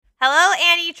Hello,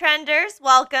 Annie Trenders.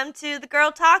 Welcome to the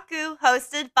Girltaku,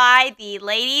 hosted by the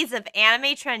ladies of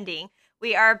anime trending.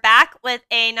 We are back with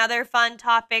another fun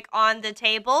topic on the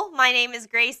table. My name is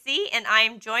Gracie, and I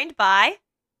am joined by.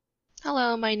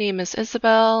 Hello, my name is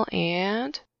Isabel,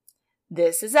 and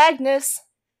This is Agnes.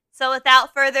 So,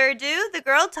 without further ado, the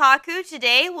Girltaku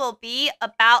today will be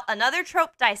about another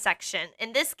trope dissection.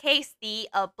 In this case, the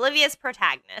Oblivious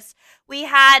Protagonist. We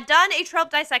had done a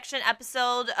trope dissection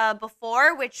episode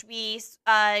before, which we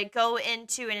go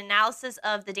into an analysis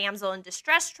of the damsel in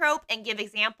distress trope and give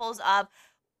examples of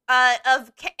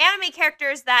anime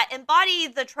characters that embody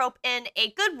the trope in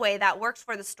a good way that works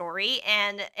for the story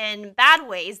and in bad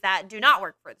ways that do not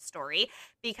work for the story,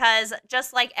 because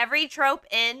just like every trope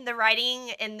in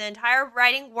the entire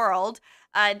writing world,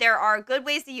 there are good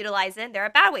ways to utilize it and there are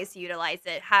bad ways to utilize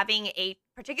it. Having a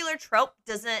particular trope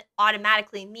doesn't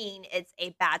automatically mean it's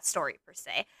a bad story per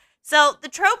se. So the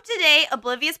trope today,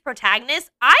 Oblivious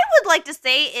Protagonist, I would like to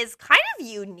say is kind of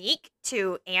unique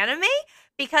to anime,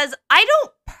 because I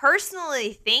don't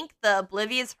personally think the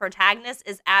Oblivious Protagonist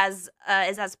is as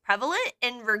prevalent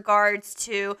in regards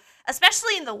to,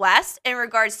 especially in the West, in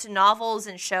regards to novels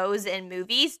and shows and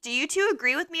movies. Do you two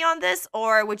agree with me on this,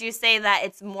 or would you say that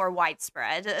it's more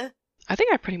widespread? I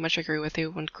think I pretty much agree with you.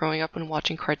 When growing up and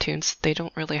watching cartoons, they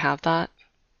don't really have that,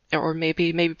 or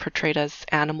maybe portrayed as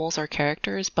animals or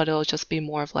characters, but it'll just be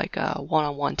more of like a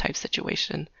one-on-one type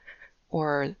situation,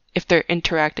 or if they're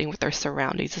interacting with their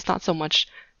surroundings, it's not so much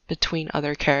between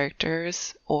other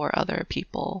characters or other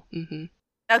people.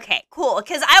 Okay, cool.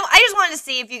 Because I just wanted to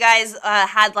see if you guys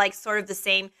had like sort of the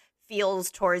same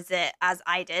feels towards it as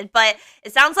I did, but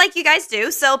it sounds like you guys do.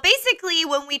 So basically,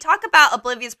 when we talk about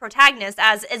Oblivious protagonists,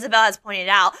 as Isabel has pointed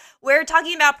out, we're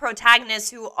talking about protagonists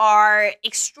who are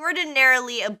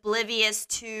extraordinarily oblivious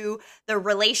to the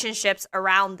relationships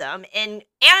around them. In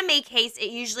anime case,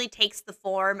 it usually takes the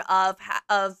form of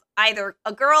either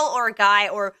a girl or a guy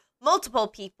or multiple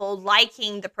people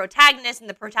liking the protagonist, and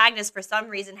the protagonist for some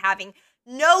reason having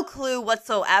no clue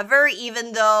whatsoever,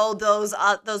 even though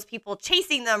those people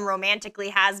chasing them romantically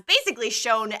has basically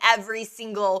shown every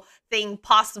single thing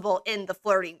possible in the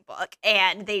flirting book,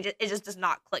 and it just does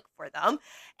not click for them.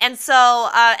 And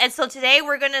so today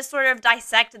we're going to sort of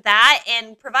dissect that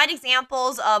and provide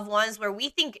examples of ones where we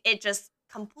think it just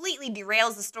completely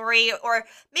derails the story, or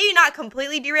maybe not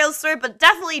completely derails the story, but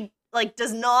definitely like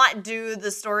does not do the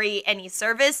story any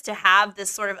service to have this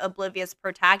sort of oblivious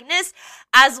protagonist,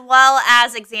 as well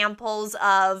as examples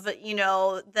of, as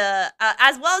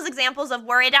well as examples of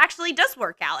where it actually does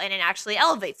work out and it actually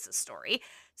elevates the story.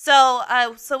 So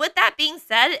with that being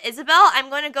said, Isabel,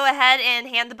 I'm going to go ahead and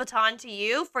hand the baton to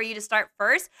you for you to start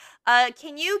first.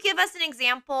 Can you give us an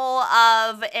example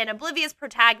of an oblivious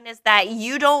protagonist that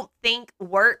you don't think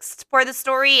works for the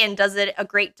story and does it a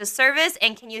great disservice?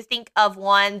 And can you think of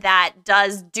one that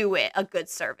does do it a good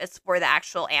service for the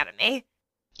actual anime?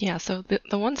 Yeah, so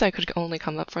the ones I could only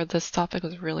come up for this topic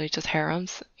was really just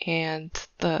harems, and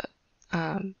the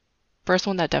um, first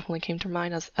one that definitely came to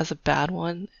mind as a bad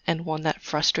one and one that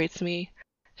frustrates me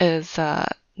is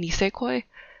Nisekoi.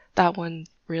 That one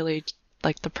really,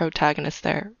 like the protagonist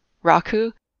there,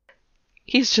 Raku,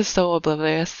 he's just so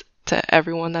oblivious to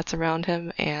everyone that's around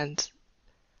him, and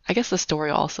I guess the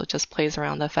story also just plays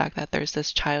around the fact that there's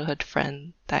this childhood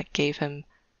friend that gave him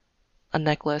a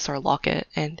necklace or locket,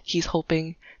 and he's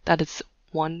hoping that it's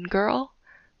one girl,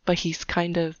 but he's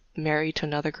kind of married to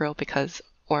another girl because,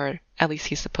 or at least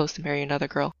he's supposed to marry another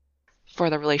girl for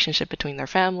the relationship between their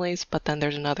families, but then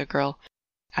there's another girl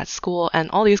at school, and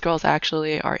all these girls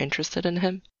actually are interested in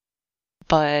him.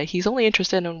 But he's only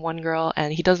interested in one girl,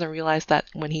 and he doesn't realize that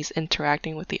when he's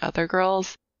interacting with the other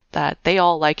girls, that they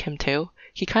all like him too.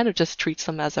 He kind of just treats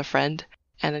them as a friend,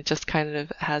 and it just kind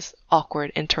of has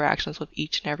awkward interactions with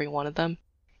each and every one of them.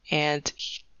 And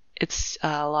it's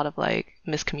a lot of like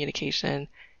miscommunication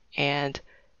and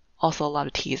also a lot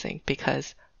of teasing,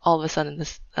 because all of a sudden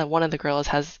this one of the girls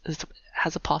has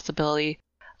a possibility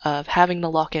of having the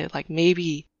locket, like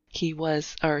maybe he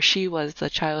was or she was the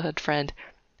childhood friend,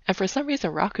 and for some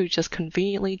reason Raku just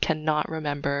conveniently cannot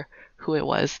remember who it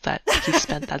was that he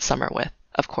spent that summer with,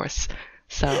 of course.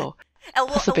 So And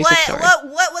that's the basic story.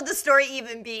 what would the story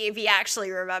even be if he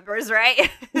actually remembers, right?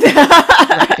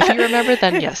 Right. If you remember,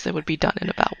 then yes, it would be done in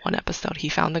about one episode. He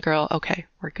found the girl, okay,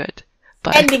 we're good.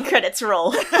 But Ending credits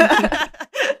roll.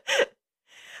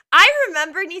 I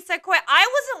remember Nisekoi. I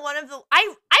wasn't one of the.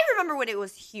 I remember when it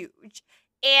was huge,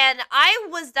 and I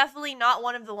was definitely not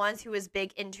one of the ones who was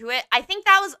big into it. I think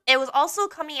it was also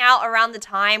coming out around the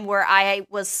time where I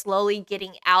was slowly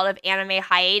getting out of anime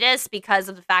hiatus because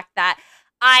of the fact that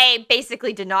I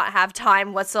basically did not have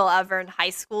time whatsoever in high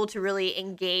school to really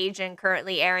engage in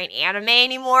currently airing anime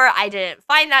anymore. I didn't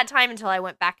find that time until I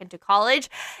went back into college.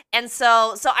 And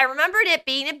so I remembered it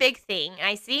being a big thing. And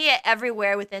I see it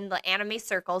everywhere within the anime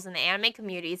circles and the anime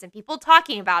communities and people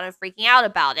talking about it, freaking out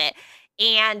about it.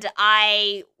 And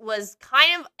I was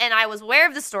aware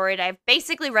of the story, and I've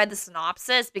basically read the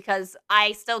synopsis because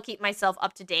I still keep myself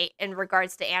up to date in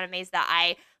regards to animes that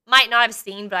I might not have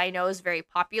seen, but I know is very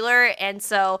popular. And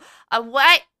so,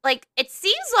 it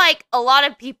seems like a lot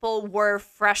of people were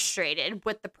frustrated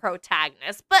with the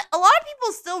protagonist, but a lot of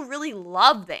people still really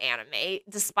love the anime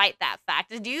despite that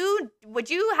fact. Would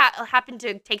you happen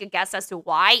to take a guess as to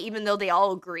why, even though they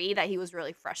all agree that he was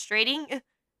really frustrating?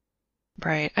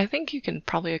 Right. I think you can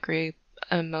probably agree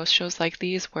in most shows like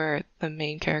these where the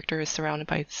main character is surrounded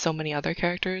by so many other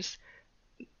characters,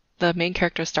 the main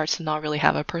character starts to not really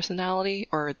have a personality,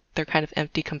 or they're kind of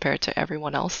empty compared to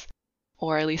everyone else.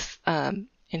 Or at least, in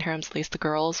harems, at least the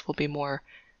girls will be more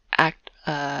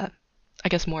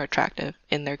more attractive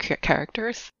in their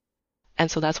characters.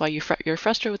 And so that's why you're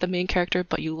frustrated with the main character,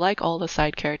 but you like all the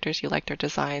side characters, you like their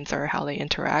designs or how they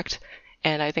interact.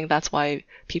 And I think that's why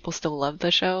people still love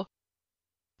the show.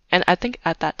 And I think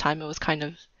at that time it was kind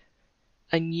of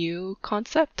a new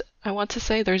concept, I want to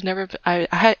say. There's never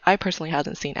I personally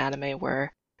hasn't seen anime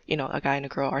where, a guy and a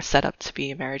girl are set up to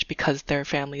be in marriage because their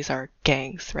families are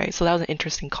gangs, right? So that was an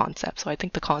interesting concept. So I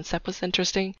think the concept was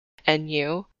interesting and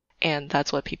new, and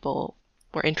that's what people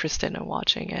were interested in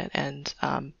watching it. And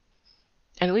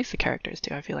at least the characters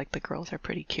too. I feel like the girls are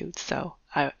pretty cute, so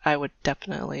I would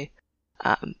definitely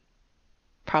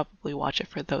probably watch it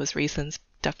for those reasons.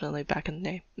 Definitely back in the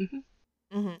day.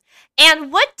 Mm-hmm.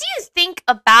 And what do you think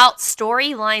about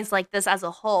storylines like this as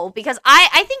a whole? Because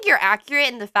I think you're accurate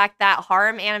in the fact that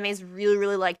harem animes really,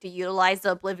 really like to utilize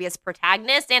the oblivious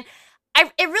protagonist. And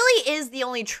it really is the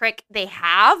only trick they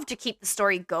have to keep the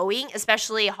story going,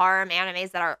 especially harem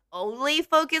animes that are only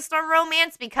focused on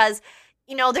romance, because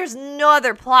there's no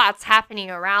other plots happening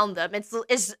around them. It's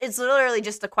literally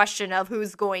just a question of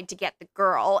who's going to get the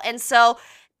girl. And so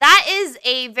that is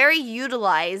a very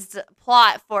utilized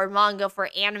plot for manga, for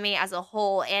anime as a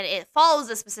whole, and it follows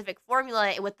a specific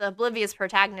formula with the oblivious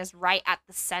protagonist right at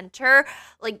the center.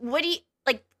 What do you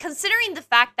considering the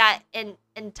fact that an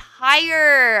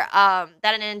entire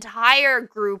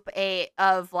group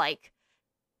of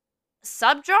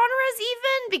subgenres,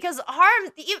 even because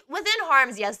within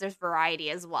harems, yes, there's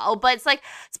variety as well, but it's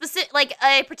specific,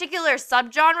 a particular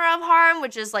subgenre of harem,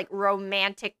 which is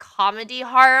romantic comedy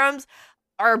harems,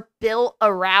 are built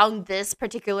around this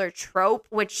particular trope,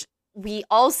 which we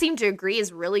all seem to agree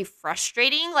is really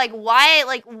frustrating. Why?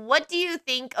 What do you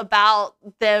think about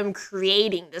them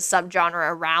creating the subgenre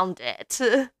around it?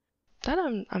 That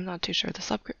I'm not too sure.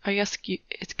 I guess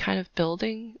it's kind of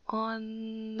building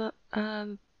on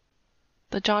the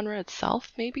genre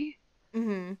itself, maybe.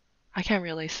 Mm-hmm. I can't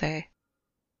really say.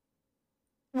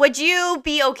 Would you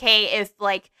be okay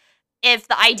if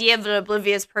the idea of an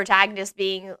oblivious protagonist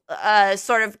being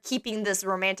sort of keeping this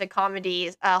romantic comedy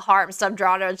harem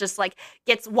subgenre just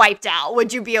gets wiped out?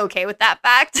 Would you be okay with that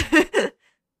fact?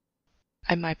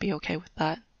 I might be okay with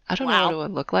that. I don't know what it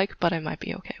would look like, but I might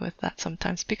be okay with that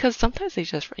sometimes, because sometimes they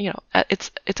just,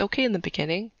 it's okay in the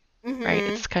beginning, Mm-hmm. right?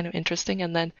 It's kind of interesting,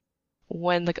 and then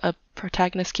when a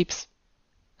protagonist keeps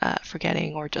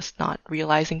forgetting or just not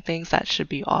realizing things that should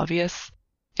be obvious,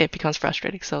 it becomes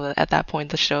frustrating. So at that point,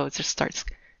 the show just starts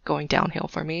going downhill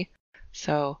for me.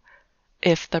 So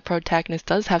if the protagonist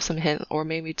does have some hint, or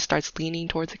maybe starts leaning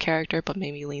towards a character, but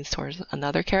maybe leans towards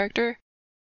another character,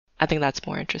 I think that's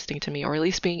more interesting to me, or at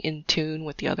least being in tune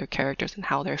with the other characters and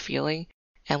how they're feeling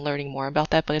and learning more about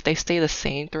that. But if they stay the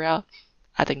same throughout,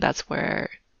 I think that's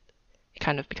where it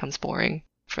kind of becomes boring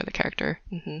for the character.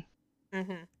 Mm-hmm.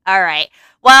 Mm-hmm. All right.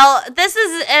 Well, this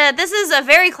is a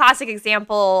very classic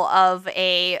example of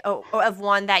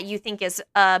one that you think is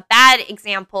a bad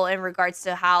example in regards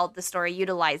to how the story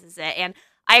utilizes it, and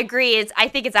I agree. I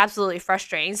think it's absolutely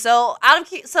frustrating. So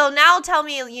now tell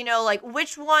me,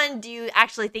 which one do you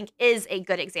actually think is a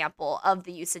good example of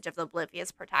the usage of the oblivious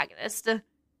protagonist?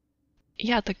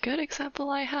 Yeah, the good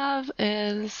example I have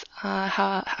is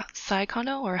how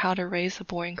Saikano, or How to Raise a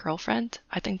Boring Girlfriend.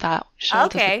 I think that show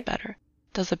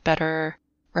does a better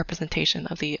representation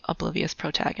of the oblivious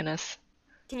protagonist.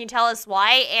 Can you tell us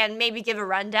why, and maybe give a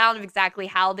rundown of exactly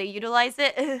how they utilize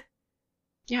it?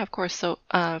 Yeah, of course. So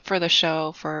for the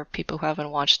show, for people who haven't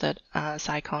watched it,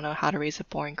 Saikano, How to Raise a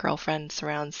Boring Girlfriend,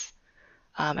 surrounds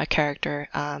a character.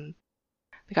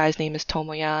 The guy's name is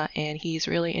Tomoya, and he's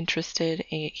really interested.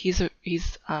 He's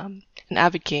an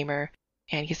avid gamer,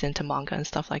 and he's into manga and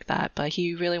stuff like that, but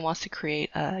he really wants to create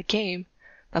a game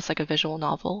that's like a visual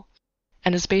novel,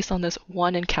 and it's based on this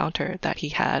one encounter that he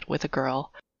had with a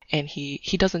girl, and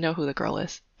he doesn't know who the girl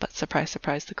is, but surprise,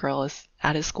 surprise, the girl is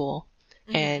at his school,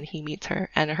 and he meets her,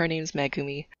 and her name's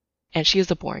Megumi, and she is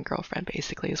the boring girlfriend,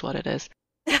 basically, is what it is.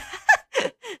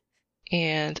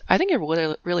 And I think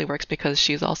it really works because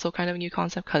she's also kind of a new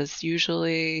concept, because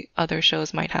usually other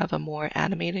shows might have a more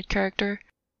animated character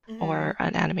or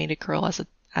an animated girl as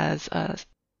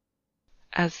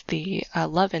the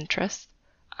love interest,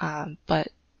 but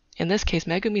in this case,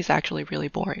 Megumi's actually really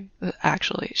boring.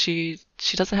 Actually, she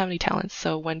doesn't have any talents.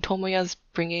 So when Tomoya's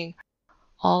bringing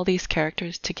all these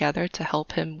characters together to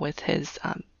help him with his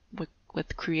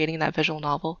with creating that visual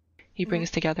novel, he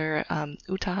brings together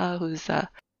Utaha, who's a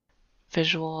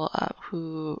visual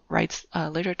who writes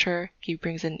literature. He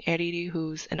brings in Eriri,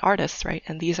 who's an artist, right?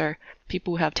 And these are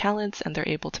people who have talents and they're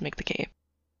able to make the game.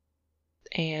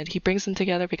 And he brings them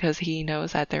together because he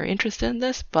knows that they're interested in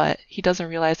this, but he doesn't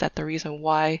realize that the reason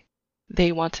why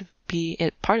they want to be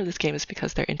part of this game is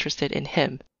because they're interested in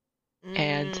him.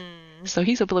 And so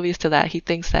he's oblivious to that. He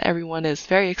thinks that everyone is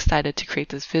very excited to create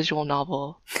this visual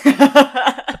novel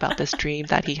about this dream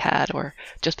that he had, or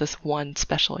just this one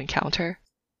special encounter.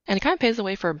 And it kind of paves the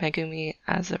way for Megumi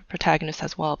as a protagonist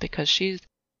as well, because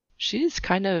she's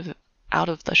kind of out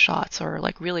of the shots, or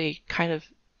like really kind of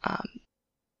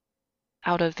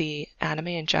out of the anime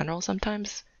in general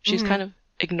sometimes. She's kind of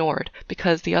ignored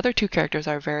because the other two characters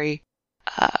are very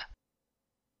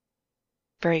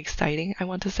very exciting, I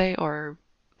want to say, or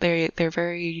they're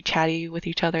very chatty with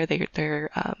each other. They're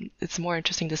it's more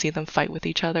interesting to see them fight with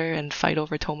each other and fight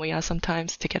over Tomoya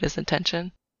sometimes to get his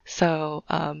attention. So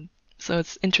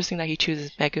it's interesting that he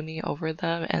chooses Megumi over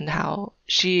them, and how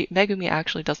Megumi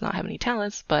actually does not have any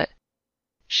talents, but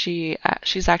she's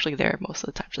actually there most of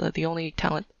the time. So that the only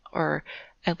talent, or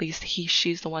at least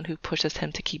she's the one who pushes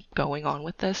him to keep going on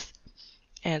with this.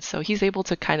 And so he's able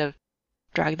to kind of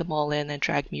drag them all in and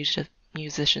drag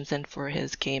musicians in for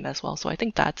his game as well. So I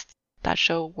think that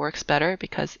show works better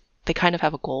because they kind of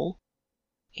have a goal,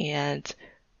 and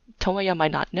Tomoya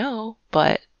might not know,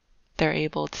 but they're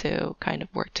able to kind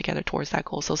of work together towards that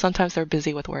goal. So sometimes they're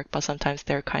busy with work, but sometimes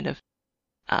they're kind of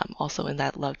also in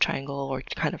that love triangle or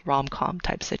kind of rom-com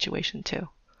type situation too.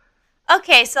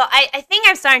 Okay, so I think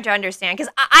I'm starting to understand,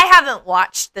 because I haven't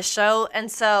watched the show,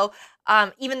 and so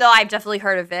even though I've definitely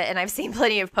heard of it and I've seen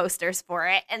plenty of posters for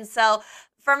it, and so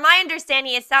from my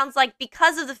understanding, it sounds like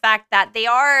because of the fact that they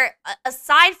are,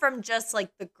 aside from just like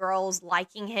the girls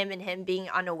liking him and him being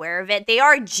unaware of it, they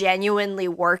are genuinely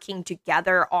working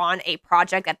together on a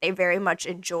project that they very much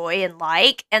enjoy and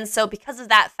like, and so because of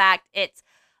that fact,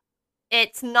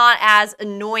 it's not as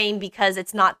annoying because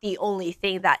it's not the only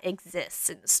thing that exists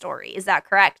in the story. Is that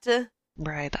correct?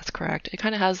 Right, that's correct. It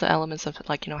kind of has the elements of,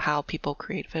 like, how people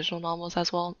create visual novels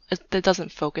as well. It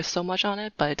doesn't focus so much on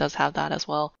it, but it does have that as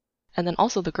well. And then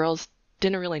also the girls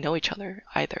didn't really know each other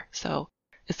either. So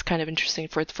it's kind of interesting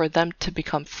for them to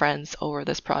become friends over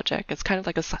this project. It's kind of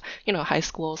like a, high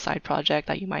school side project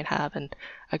that you might have, and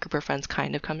a group of friends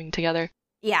kind of coming together.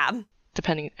 Yeah.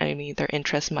 Depending, their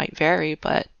interests might vary,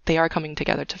 but they are coming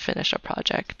together to finish a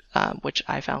project, which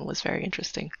I found was very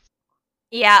interesting.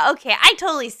 Yeah, okay, I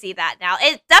totally see that now.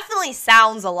 It definitely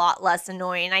sounds a lot less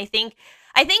annoying. I think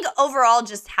overall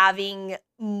just having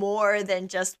more than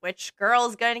just which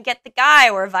girl's going to get the guy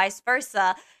or vice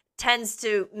versa tends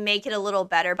to make it a little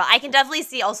better. But I can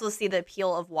definitely also see the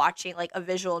appeal of watching like a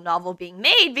visual novel being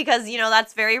made, because,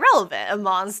 that's very relevant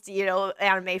amongst,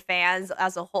 anime fans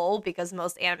as a whole, because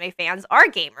most anime fans are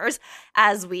gamers,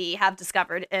 as we have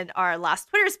discovered in our last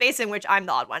Twitter space, in which I'm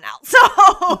the odd one out. So,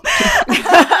 all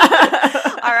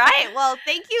right. Well,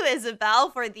 thank you, Isabel,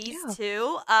 for these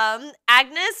two.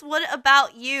 Agnes, what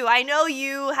about you? I know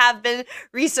you have been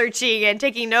researching and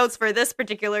taking notes for this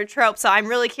particular trope, so I'm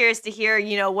really curious to hear,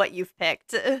 what you've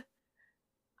picked.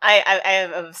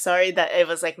 I'm sorry that it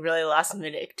was like really last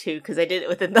minute too, because I did it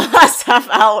within the last half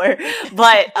hour.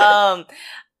 But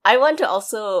I want to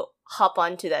also hop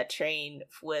onto that train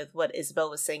with what Isabel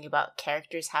was saying about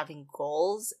characters having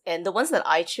goals, and the ones that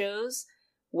I chose,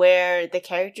 where the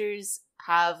characters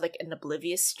have like an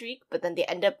oblivious streak, but then they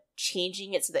end up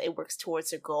changing it so that it works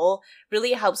towards their goal,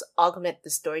 really helps augment the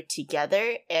story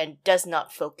together and does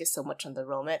not focus so much on the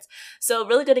romance. So a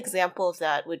really good example of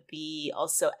that would be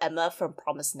also Emma from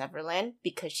Promised Neverland,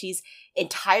 because she's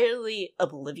entirely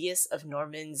oblivious of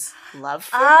Norman's love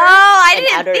for her. I and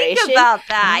didn't adoration. think about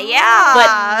that.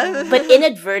 Yeah. But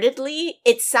inadvertently,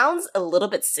 it sounds a little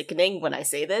bit sickening when I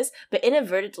say this, but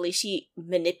inadvertently she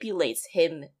manipulates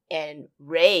him and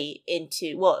Ray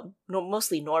into, well,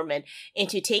 mostly Norman,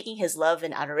 into taking faking his love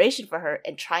and adoration for her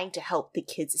and trying to help the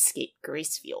kids escape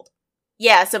Gracefield.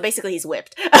 Yeah, so basically he's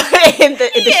whipped in the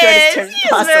shortest terms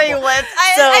possible. He is very whipped.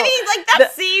 I mean, like,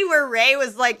 that scene where Ray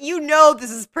was like,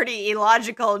 this is pretty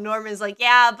illogical. And Norman's like,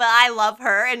 yeah, but I love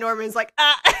her. And Norman's like,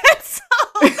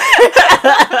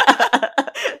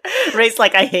 Ray's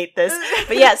like, I hate this.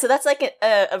 But yeah, so that's like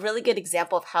a really good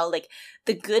example of how, like,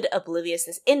 the good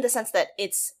obliviousness, in the sense that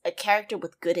it's a character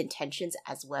with good intentions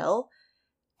as well,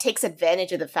 takes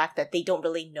advantage of the fact that they don't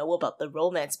really know about the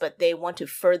romance, but they want to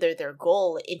further their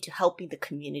goal into helping the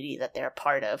community that they're a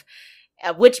part of.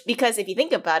 Because if you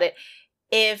think about it,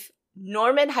 if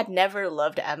Norman had never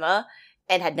loved Emma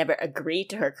and had never agreed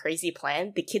to her crazy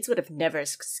plan, the kids would have never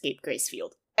escaped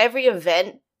Gracefield. Every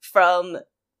event from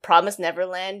Promised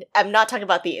Neverland, I'm not talking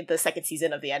about the second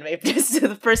season of the anime, just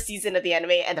the first season of the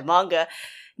anime and the manga,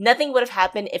 nothing would have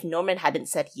happened if Norman hadn't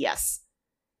said yes.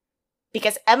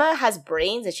 Because Emma has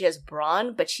brains and she has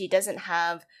brawn, but she doesn't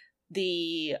have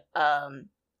the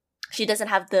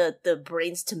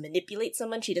brains to manipulate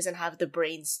someone. She doesn't have the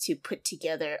brains to put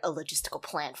together a logistical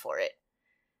plan for it.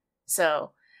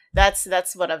 So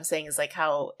that's what I'm saying, is like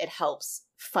how it helps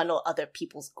funnel other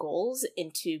people's goals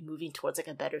into moving towards like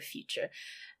a better future.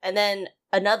 And then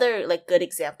another like good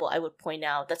example I would point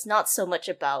out that's not so much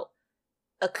about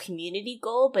a community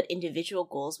goal, but individual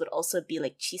goals would also be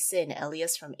like Chisa and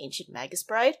Elias from Ancient Magus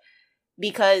Bride,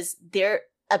 because they're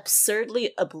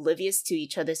absurdly oblivious to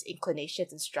each other's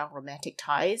inclinations and strong romantic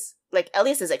ties. Like,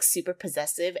 Elias is like super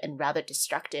possessive and rather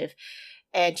destructive,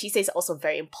 and Chisa is also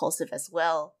very impulsive as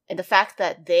well. And the fact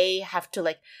that they have to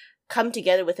like come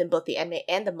together within both the anime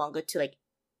and the manga to like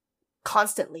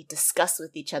constantly discuss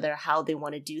with each other how they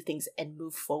want to do things and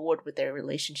move forward with their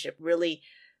relationship really,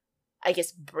 I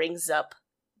guess, brings up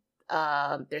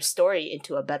their story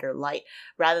into a better light,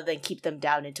 rather than keep them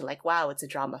down into like, wow, it's a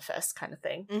drama fest kind of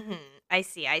thing. Mm-hmm. I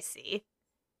see.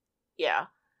 Yeah.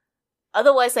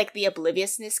 Otherwise, like, the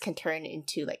obliviousness can turn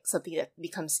into like something that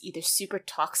becomes either super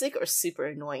toxic or super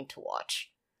annoying to watch.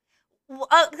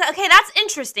 Okay, that's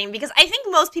interesting, because I think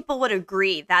most people would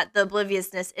agree that the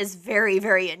obliviousness is very,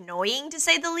 very annoying, to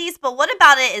say the least. But what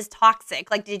about it is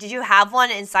toxic? Like, did you have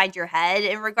one inside your head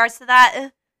in regards to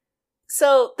that?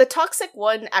 So the toxic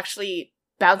one actually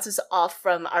bounces off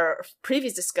from our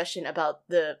previous discussion about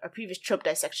our previous trope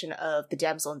dissection of the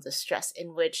damsel in distress,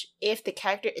 in which if the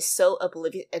character is so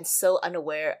oblivious and so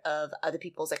unaware of other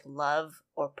people's like love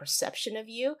or perception of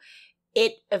you,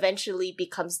 it eventually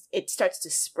starts to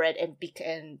spread and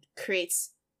creates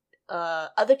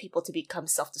other people to become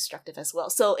self-destructive as well.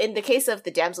 So in the case of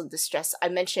the damsel in distress, I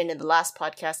mentioned in the last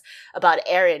podcast about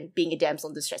Aaron being a damsel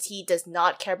in distress. He does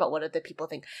not care about what other people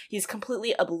think. He's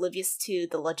completely oblivious to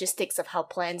the logistics of how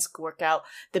plans work out,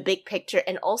 the big picture,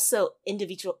 and also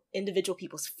individual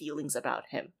people's feelings about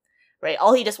him. Right?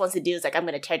 All he just wants to do is like, I'm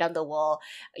going to tear down the wall.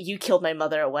 You killed my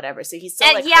mother or whatever. So he's so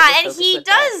like, and he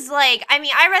does like, I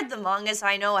mean, I read the manga, so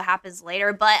I know what happens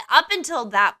later. But up until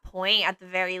that point, at the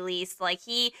very least, like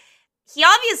he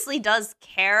obviously does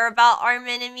care about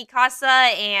Armin and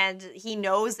Mikasa, and he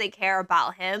knows they care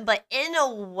about him. But in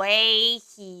a way,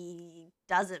 he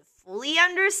doesn't fully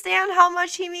understand how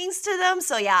much he means to them.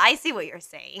 So yeah, I see what you're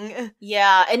saying.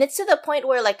 Yeah, and it's to the point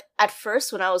where like at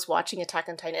first when I was watching Attack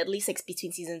on Titan, at least like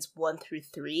between seasons 1 through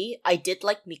 3, I did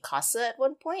like Mikasa at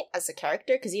one point as a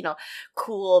character, because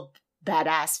cool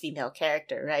badass female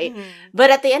character, right? Mm-hmm.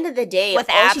 But at the end of the day,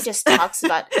 she just talks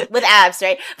about with abs,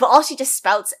 right? But all she just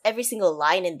spouts every single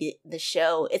line in the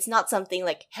show. It's not something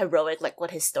like heroic like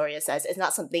what Historia says. It's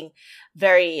not something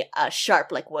very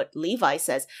sharp like what Levi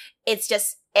says. It's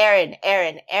just Aaron.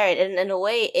 And in a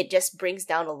way, it just brings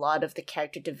down a lot of the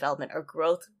character development or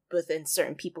growth within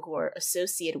certain people who are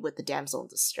associated with the damsel in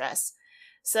distress.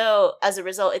 So as a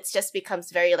result, it just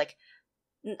becomes very like,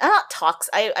 not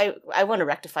toxic. I want to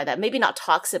rectify that. Maybe not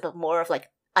toxic, but more of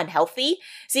like unhealthy.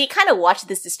 So you kind of watch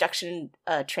this destruction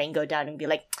train go down and be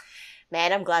like,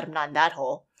 man, I'm glad I'm not in that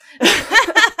hole.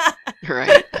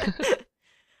 Right.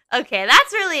 Okay,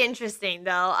 that's really interesting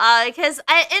though, because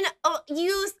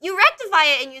you rectify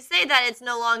it and you say that it's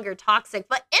no longer toxic,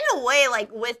 but in a way, like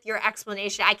with your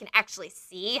explanation, I can actually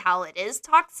see how it is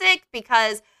toxic,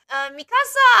 because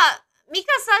Mikasa,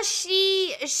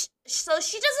 she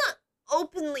doesn't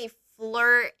openly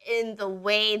flirt in the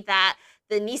way that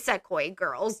the Nisekoi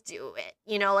girls do it.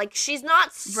 Like she's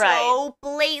not so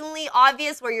blatantly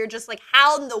obvious where you're just like,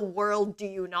 how in the world do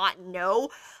you not know?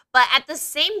 But at the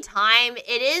same time,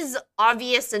 it is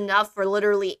obvious enough for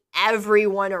literally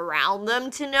everyone around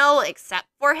them to know except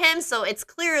for him. So it's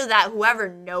clear that whoever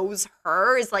knows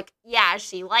her is like, yeah,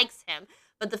 she likes him.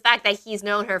 But the fact that he's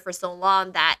known her for so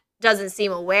long that doesn't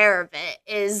seem aware of it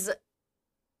is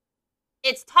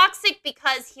it's toxic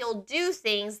because he'll do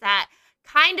things that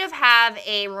kind of have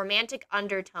a romantic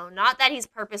undertone. Not that he's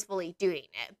purposefully doing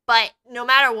it, but no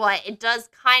matter what, it does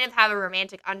kind of have a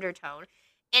romantic undertone.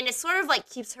 And it sort of like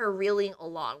keeps her reeling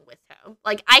along with him.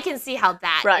 Like, I can see how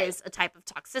that is a type of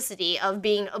toxicity of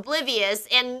being oblivious.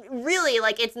 And really,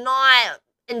 like, it's not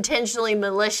intentionally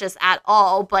malicious at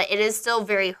all, but it is still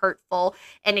very hurtful,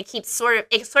 and it sort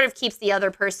of keeps the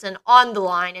other person on the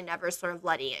line and never sort of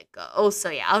letting it go. So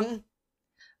yeah.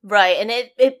 Right, and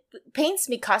it paints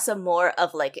Mikasa more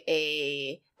of like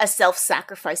a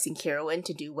self-sacrificing heroine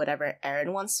to do whatever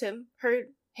Eren wants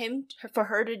for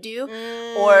her to do,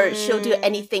 or she'll do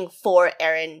anything for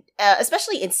Eren,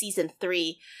 especially in season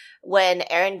 3 when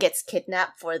Eren gets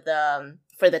kidnapped for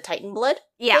the Titan blood.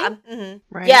 Yeah.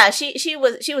 Right. Yeah, she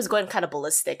was going kind of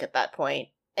ballistic at that point.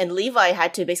 And Levi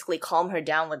had to basically calm her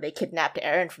down when they kidnapped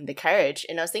Eren from the carriage.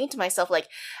 And I was thinking to myself, like,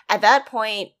 at that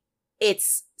point,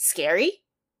 it's scary,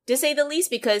 to say the least,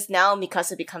 because now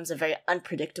Mikasa becomes a very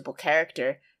unpredictable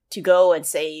character to go and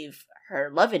save her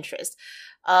love interest.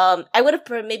 I would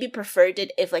have maybe preferred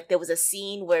it if, like, there was a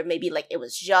scene where maybe, like, it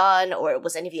was Jean or it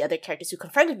was any of the other characters who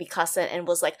confronted Mikasa and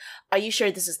was like, are you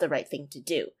sure this is the right thing to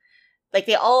do? Like,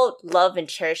 they all love and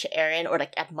cherish Eren or,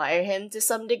 like, admire him to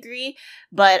some degree,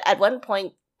 but at one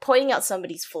point, pointing out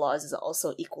somebody's flaws is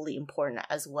also equally important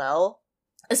as well,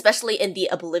 especially in the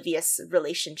Oblivious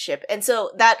relationship. And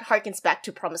so that harkens back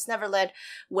to Promised Neverland,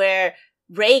 where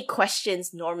Rei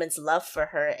questions Norman's love for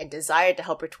her and desire to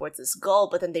help her towards this goal,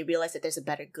 but then they realize that there's a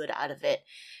better good out of it.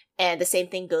 And the same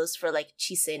thing goes for, like,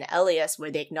 Chise and Elias, where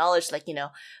they acknowledge, like, you know,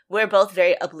 we're both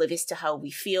very oblivious to how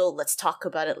we feel. Let's talk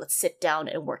about it. Let's sit down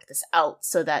and work this out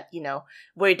so that, you know,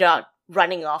 we're not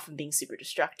running off and being super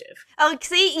destructive. Oh,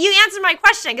 see, you answered my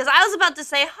question, because I was about to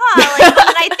say, like,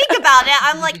 when I think about it,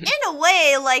 I'm like, in a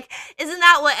way, like, isn't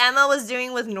that what Emma was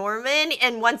doing with Norman?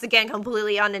 And once again,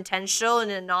 completely unintentional in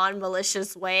a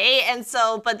non-malicious way. And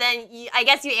so, but then I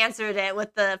guess you answered it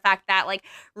with the fact that, like,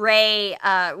 Rei,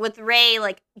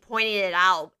 like, pointing it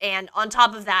out. And on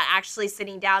top of that, actually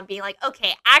sitting down, being like,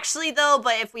 okay, actually, though,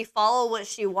 but if we follow what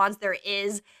she wants, there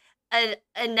is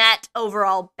a net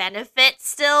overall benefit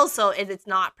still, so it's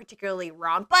not particularly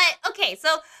wrong. But okay,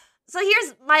 so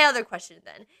here's my other question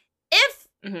then.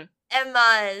 If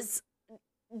Emma's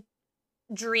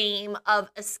dream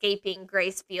of escaping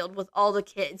Gracefield with all the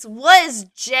kids was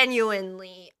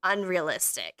genuinely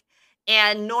unrealistic,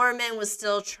 and Norman was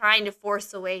still trying to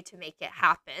force a way to make it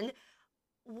happen,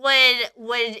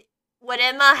 would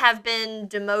Emma have been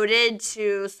demoted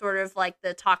to sort of like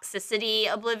the toxicity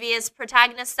Oblivious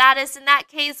protagonist status in that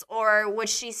case? Or would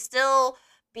she still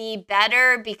be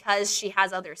better because she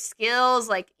has other skills?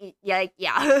 Like,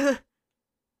 yeah.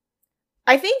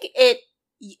 I think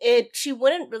she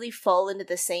wouldn't really fall into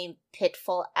the same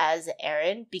pitfall as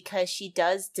Eren, because she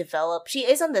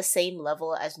is on the same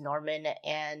level as Norman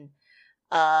and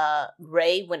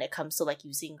Rei when it comes to, like,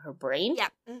 using her brain. Yeah.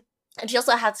 And she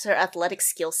also has her athletic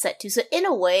skill set too. So in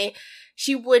a way,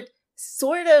 she would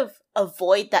sort of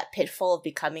avoid that pitfall of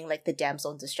becoming, like, the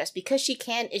damsel in distress, because she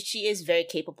is very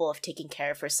capable of taking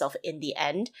care of herself in the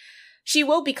end. She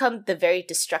will become the very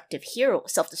self-destructive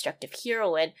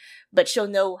heroine, but she'll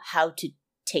know how to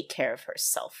take care of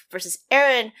herself. Versus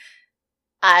Eren,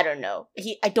 I don't know.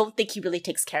 I don't think he really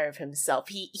takes care of himself.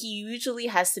 He usually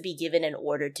has to be given an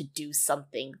order to do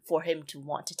something for him to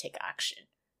want to take action.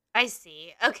 I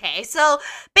see. Okay, so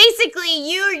basically,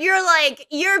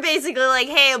 you're basically like,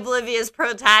 hey, Oblivious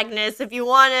protagonist, if you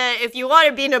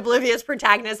wanna be an Oblivious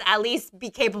protagonist, at least be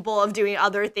capable of doing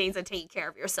other things and taking care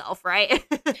of yourself, right?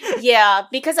 Yeah,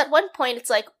 because at one point it's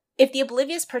like, if the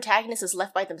Oblivious protagonist is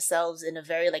left by themselves in a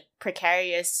very, like,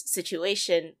 precarious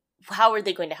situation, how are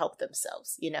they going to help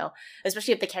themselves? You know,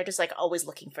 especially if the character's, like, always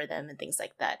looking for them and things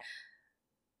like that.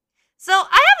 So I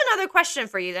have another question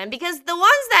for you then, because the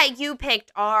ones that you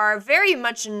picked are very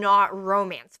much not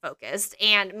romance-focused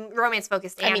anime.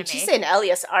 I mean, Chise and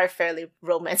Elias are fairly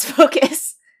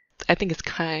romance-focused. I think it's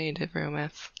kind of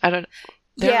romance. Their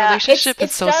relationship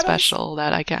is so special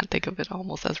that I can't think of it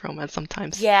almost as romance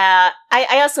sometimes. Yeah,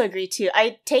 I also agree too.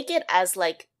 I take it as,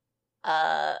 like,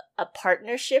 a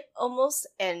partnership almost,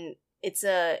 and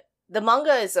the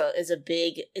manga is a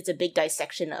big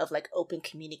dissection of, like, open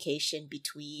communication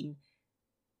between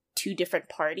two different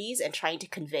parties and trying to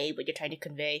convey what you're trying to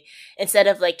convey, instead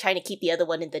of, like, trying to keep the other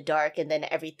one in the dark, and then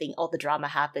all the drama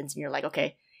happens and you're like,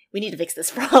 okay, we need to fix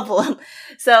this problem.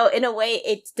 So in a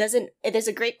way, there's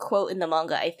a great quote in the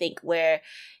manga, I think, where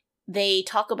they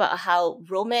talk about how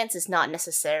romance is not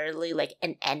necessarily, like,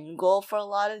 an end goal for a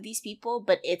lot of these people,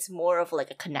 but it's more of, like,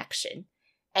 a connection.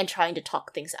 and trying to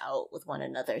talk things out with one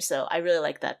another. So I really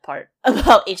like that part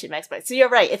about Ancient Max Bite. So you're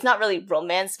right, it's not really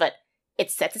romance, but it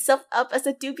sets itself up as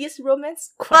a dubious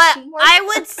romance? But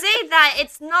I would say that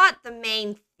it's not the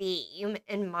main theme,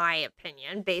 in my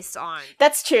opinion, based on...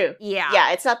 That's true. Yeah.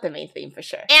 Yeah, it's not the main theme for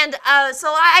sure. And so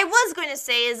I was going to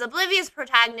say is Oblivious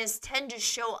protagonists tend to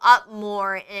show up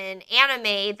more in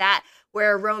anime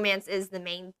where romance is the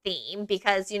main theme,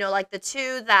 because, you know, like the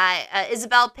two that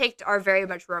Isabel picked are very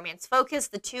much romance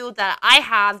focused. The two that I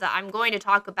have that I'm going to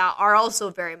talk about are also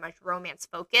very much romance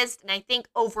focused. And I think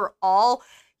overall,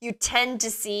 you tend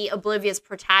to see Oblivious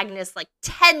protagonists like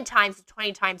 10 times to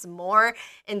 20 times more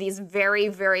in these very,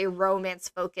 very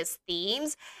romance-focused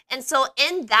themes. And so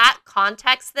in that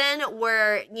context then,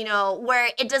 where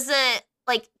it doesn't,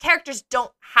 like, characters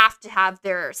don't have to have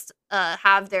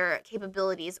their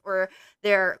capabilities or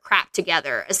their crap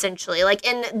together, essentially. Like,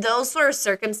 in those sort of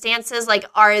circumstances, like,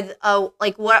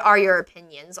 what are your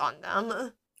opinions on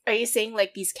them? Are you saying,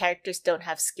 like, these characters don't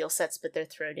have skill sets, but they're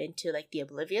thrown into, like, the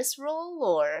Oblivious role,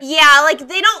 or...? Yeah, like,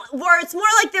 they don't, or it's more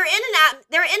like they're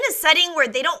in a setting where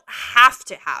they don't have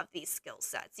to have these skill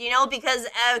sets, you know, because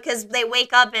they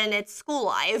wake up and it's school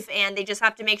life, and they just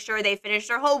have to make sure they finish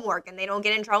their homework, and they don't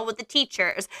get in trouble with the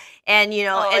teachers, and, you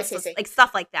know, it's just, like,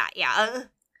 stuff like that, yeah.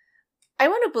 I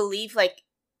want to believe, like,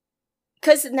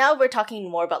 because now we're talking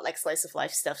more about, like, slice of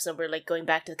life stuff, so we're, like, going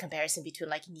back to the comparison between,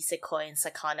 like, Nisekoi and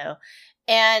Sakano.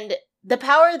 And the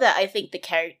power that I think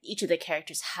each of the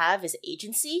characters have is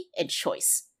agency and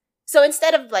choice. So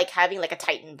instead of, like, having, like, a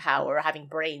titan power or having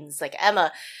brains like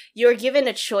Emma, you're given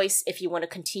a choice if you want to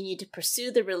continue to pursue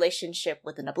the relationship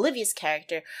with an Oblivious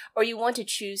character, or you want to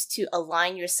choose to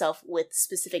align yourself with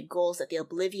specific goals that the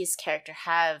Oblivious character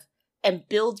have and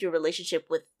build your relationship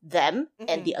with them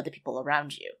and the other people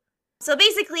around you. So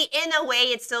basically, in a way,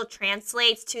 it still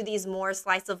translates to these more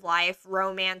slice of life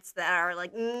romance that are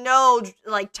like no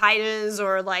like titans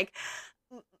or like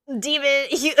baby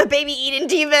eating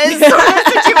demons sort of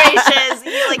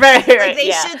situations. Right, they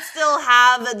should still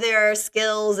have their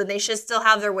skills and they should still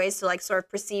have their ways to like sort of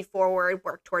proceed forward,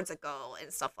 work towards a goal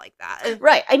and stuff like that.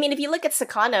 Right. I mean, if you look at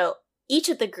Sakano, each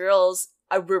of the girls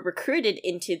were recruited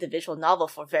into the visual novel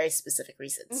for very specific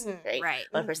reasons, right? Right.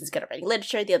 One person's good at writing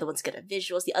literature, the other one's good at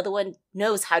visuals, the other one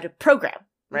knows how to program,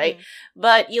 right?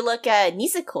 But you look at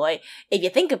Nisekoi, if you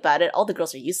think about it, all the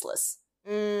girls are useless.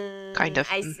 Kind of.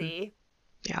 I see.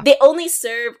 Yeah. They only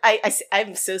serve...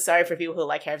 I'm so sorry for people who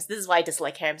like harems. This is why I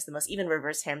dislike harems the most, even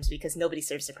reverse harems, because nobody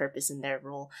serves a purpose in their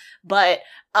role. But,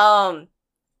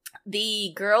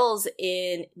 the girls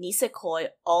in Nisekoi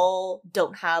all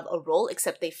don't have a role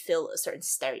except they fill a certain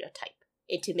stereotype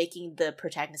into making the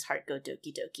protagonist's heart go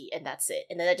doki doki, and that's it.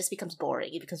 And then that just becomes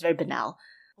boring. It becomes very banal.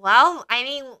 Well, I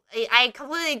mean, I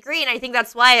completely agree, and I think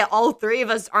that's why all three of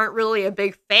us aren't really a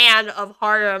big fan of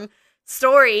harem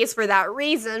stories for that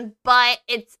reason, but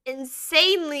it's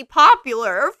insanely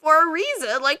popular for a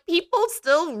reason. Like, people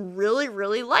still really,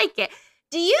 really like it.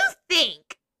 Do you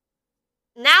think...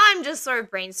 Now I'm just sort of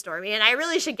brainstorming, and I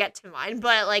really should get to mine,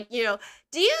 but, like, you know,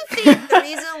 do you think the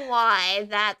reason why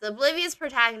that the Oblivious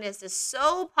protagonist is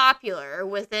so popular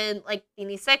within, like, the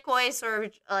Nisekoi sort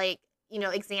of, like, you know,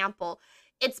 example,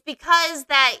 it's because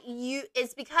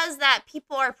that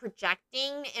people are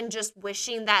projecting and just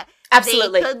wishing that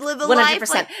Absolutely. they could live a 100%. life.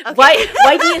 Like, okay.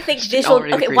 Why do you think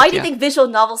Why do you think visual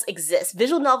novels exist?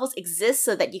 Visual novels exist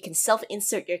so that you can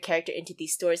self-insert your character into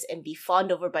these stories and be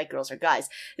fawned over by girls or guys.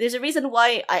 There's a reason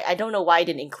why I don't know why I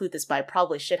didn't include this, but I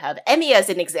probably should have. Emiya is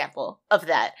an example of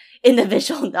that in the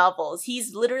visual novels.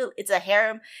 He's literally, it's a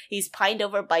harem. He's pined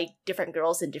over by different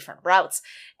girls in different routes.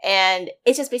 And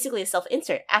it's just basically a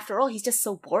self-insert. After all, he's just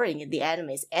so boring in the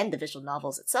animes and the visual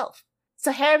novels itself.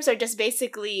 So harems are just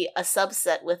basically a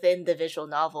subset within the visual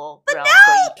novel realm. Now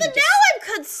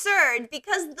I'm concerned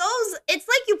because it's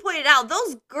like you pointed out,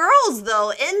 those girls,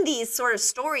 though, in these sort of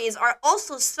stories are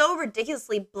also so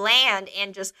ridiculously bland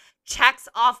and just checks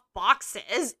off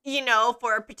boxes, you know,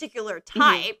 for a particular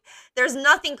type. There's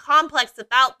nothing complex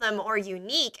about them or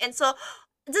unique. And so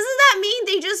doesn't that mean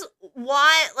they just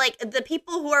want, like, the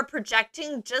people who are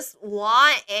projecting just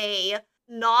want a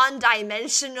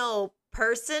non-dimensional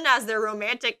person as their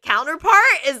romantic counterpart?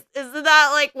 Isn't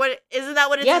that what it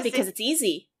is? Yeah, because it's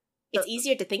easy. It's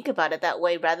easier to think about it that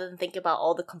way rather than think about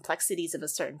all the complexities of a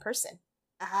certain person.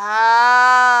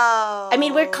 Oh. I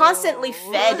mean, we're constantly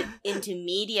fed into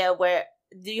media where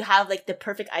you have, like, the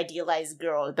perfect idealized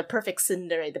girl, the perfect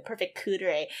tsundere, the perfect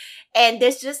kudere, and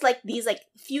there's just, like, these, like,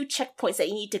 few checkpoints that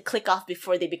you need to click off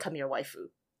before they become your waifu.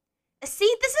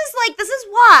 See, this is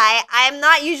why I'm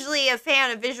not usually a fan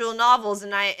of visual novels,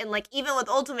 and like even with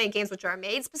Ultimate games, which are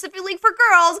made specifically for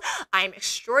girls, I'm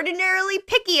extraordinarily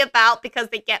picky about because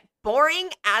they get boring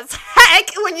as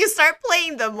heck when you start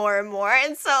playing them more and more.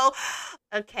 And so,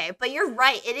 okay, but you're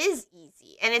right, it is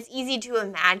easy, and it's easy to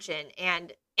imagine,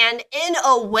 and in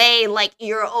a way, like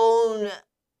your own.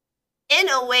 In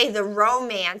a way, the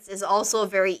romance is also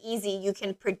very easy. You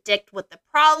can predict what the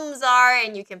problems are,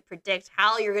 and you can predict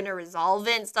how you're going to resolve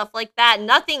it and stuff like that.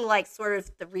 Nothing like sort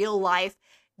of the real life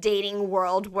dating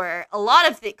world where a lot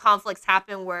of the conflicts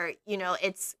happen where, you know,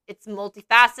 it's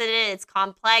multifaceted, it's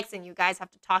complex, and you guys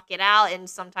have to talk it out, and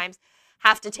sometimes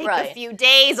have to take a few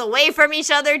days away from each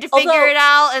other to figure it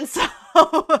out. And so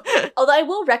although I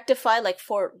will rectify, like,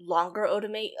 for longer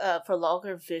for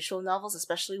longer visual novels,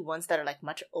 especially ones that are like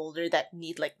much older that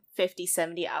need like 50,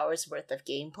 70 hours worth of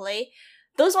gameplay,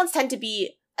 those ones tend to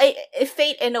be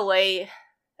Fate, in a way,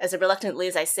 as reluctantly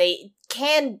as I say,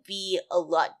 can be a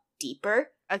lot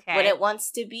deeper when it wants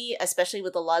to be, especially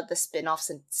with a lot of the spin-offs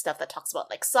and stuff that talks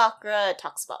about like Sakura,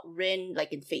 talks about Rin,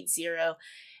 like in Fate Zero.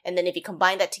 And then if you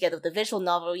combine that together with the visual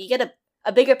novel, you get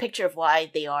a bigger picture of why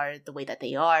they are the way that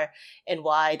they are, and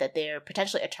why that they're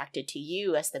potentially attracted to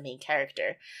you as the main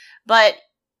character. But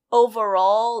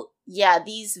overall, yeah,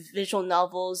 these visual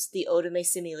novels, the otome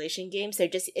simulation games,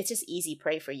 it's just easy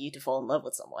prey for you to fall in love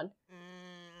with someone.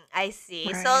 I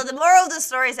see. Right. So the moral of the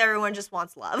story is everyone just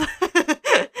wants love.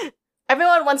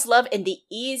 Everyone wants love in the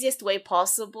easiest way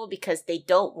possible because they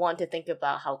don't want to think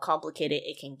about how complicated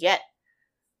it can get.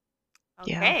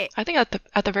 Okay. Yeah, I think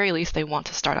at the very least they want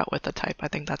to start out with a type. I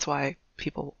think that's why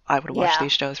I would watch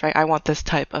these shows, right? I want this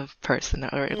type of person,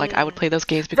 or like I would play those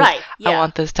games because I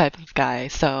want this type of guy.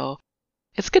 So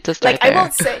it's good to start there. I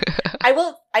won't say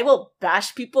I will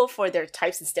bash people for their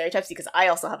types and stereotypes because I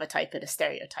also have a type and a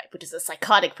stereotype, which is a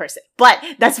psychotic person. But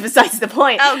that's besides the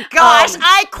point. Oh gosh,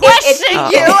 I question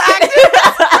you.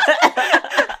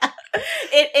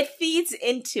 It feeds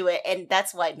into it, and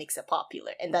that's why it makes it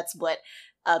popular, and that's what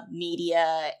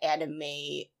media,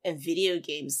 anime, and video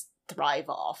games thrive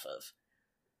off of.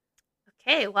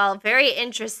 Okay, well, very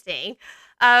interesting.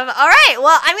 All right,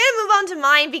 well, I'm gonna move on to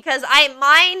mine because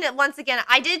mine once again,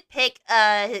 I did pick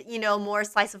more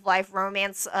slice of life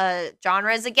romance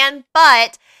genres again,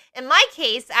 but in my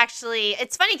case, actually,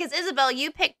 it's funny because Isabel,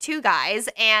 you picked two guys,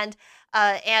 and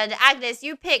Agnes,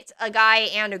 you picked a guy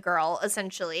and a girl,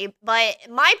 essentially, but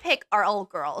my pick are all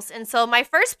girls, and so my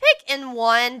first pick in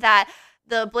one that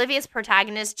the Oblivious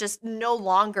Protagonist just no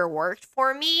longer worked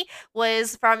for me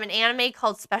was from an anime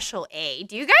called Special A.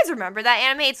 Do you guys remember that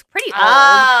anime? It's pretty old.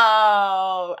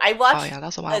 Oh, I watched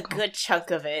that's a good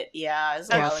chunk of it. Yeah, it was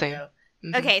a while ago.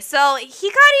 Mm-hmm. Okay, so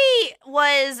Hikari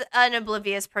was an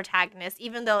Oblivious protagonist,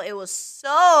 even though it was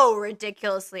so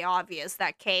ridiculously obvious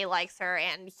that Kei likes her,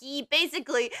 and he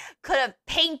basically could have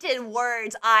painted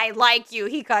words, "I like you,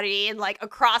 Hikari," and like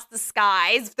across the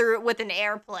skies through with an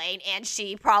airplane, and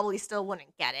she probably still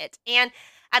wouldn't get it. And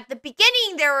at the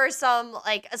beginning, there were some,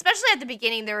 especially at the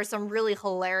beginning, there were some really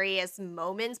hilarious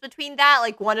moments between that.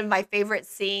 Like, one of my favorite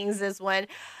scenes is when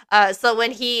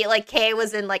he, Kei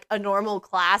was in, a normal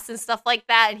class and stuff like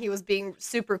that, and he was being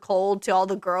super cold to all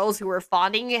the girls who were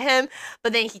fawning at him,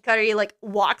 but then Hikari,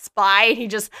 walks by, and he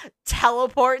just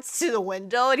teleports to the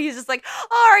window, and he's just like,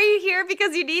 "Oh, are you here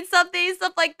because you need something?"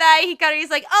 Stuff like that. Hikari's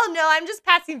like, "Oh, no, I'm just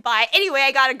passing by. Anyway,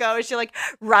 I gotta go." And she,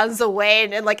 runs away,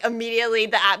 and immediately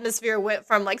the atmosphere went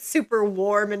from super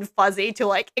warm and fuzzy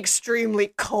to extremely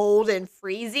cold and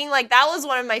freezing. That was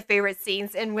one of my favorite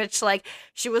scenes in which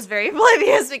she was very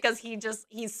oblivious because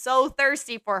he's so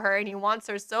thirsty for her and he wants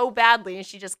her so badly and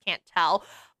she just can't tell.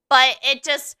 But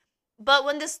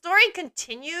when the story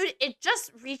continued, it just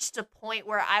reached a point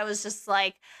where I was just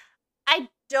like, I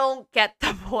don't get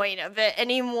the point of it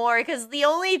anymore, because the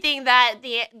only thing that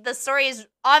the story is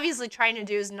obviously trying to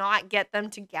do is not get them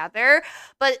together,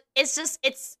 but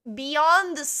it's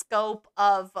beyond the scope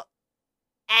of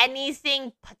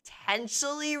anything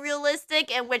potentially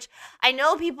realistic, in which I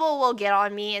know people will get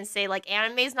on me and say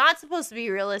anime is not supposed to be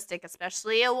realistic,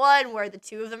 especially a one where the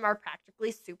two of them are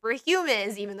practically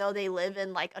superhumans, even though they live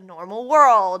in a normal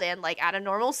world and at a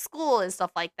normal school and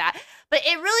stuff like that. But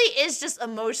it really is just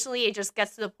emotionally, it just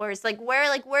gets to the point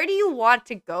where it's where do you want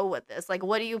to go with this?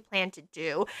 What do you plan to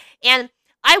do? And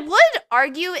I would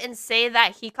argue and say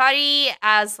that Hikari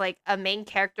as a main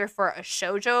character for a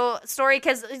shoujo story,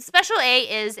 because Special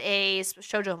A is a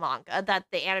shoujo manga that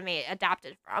the anime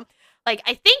adapted from. I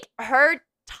think her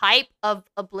type of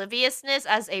obliviousness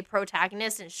as a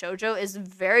protagonist in shoujo is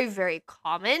very, very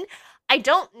common. I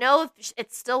don't know if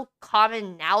it's still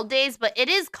common nowadays, but it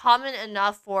is common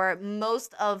enough for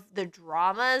most of the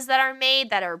dramas that are made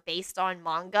that are based on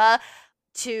manga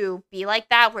to be like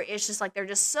that, where it's just like they're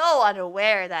just so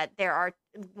unaware that there are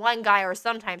one guy or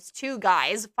sometimes two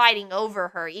guys fighting over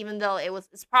her, even though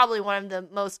it's probably one of the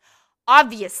most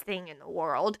obvious thing in the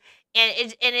world,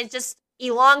 and it just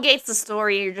elongates the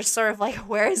story. You're just sort of like,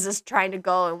 where is this trying to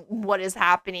go, and what is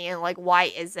happening, and like,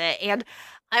 why is it? And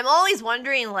I'm always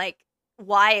wondering like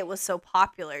why it was so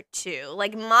popular too.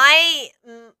 Like my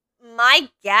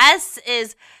guess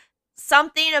is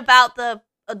something about the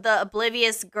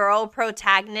oblivious girl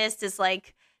protagonist is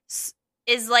like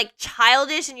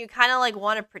childish, and you kind of like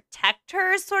want to protect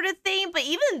her sort of thing, but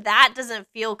even that doesn't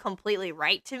feel completely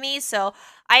right to me. So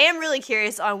I am really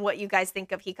curious on what you guys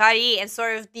think of Hikari and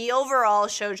sort of the overall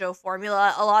shoujo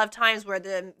formula. A lot of times where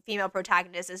the female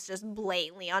protagonist is just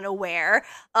blatantly unaware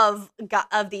of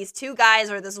these two guys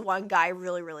or this one guy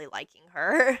really, really liking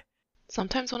her.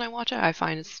 Sometimes when I watch it, I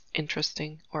find it's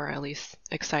interesting, or at least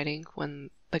exciting, when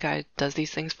the guy does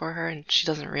these things for her and she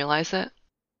doesn't realize it.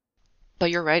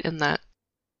 But you're right in that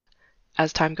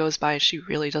as time goes by, she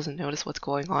really doesn't notice what's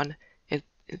going on.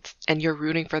 And you're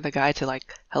rooting for the guy to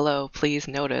like, hello, please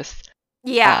notice.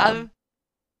 Yeah.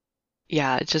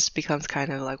 Yeah, it just becomes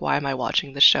kind of like, why am I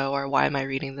watching this show, or why am I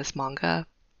reading this manga?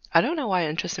 I don't know why it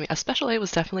interested me. Especially, it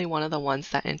was definitely one of the ones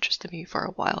that interested me for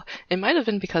a while. It might have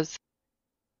been because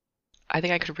I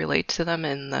think I could relate to them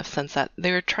in the sense that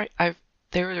they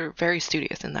were very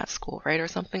studious in that school, right? Or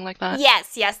something like that.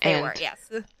 Yes, they were, yes.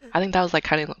 I think that was like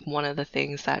kind of one of the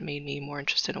things that made me more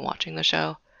interested in watching the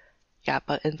show. Yeah,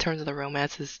 but in terms of the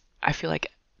romances, I feel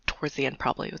like towards the end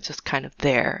probably it was just kind of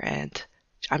there, and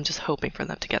I'm just hoping for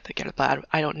them to get together, but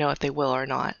I don't know if they will or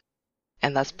not.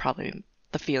 And that's probably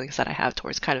the feelings that I have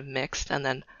towards, kind of mixed, and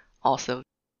then also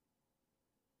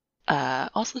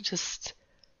just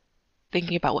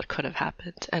thinking about what could have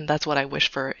happened, and that's what I wish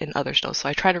for in other shows. So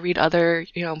I try to read other,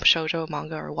 shoujo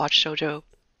manga or watch shoujo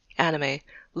anime,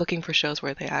 looking for shows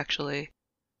where they actually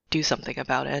do something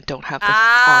about it and don't have this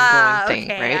ongoing thing,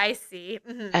 okay, right? I see.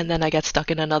 Mm-hmm. And then I get stuck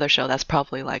in another show that's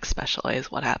probably like Special A is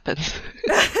what happens.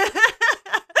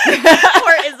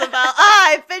 Poor Isabel.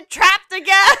 I've been trapped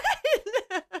again.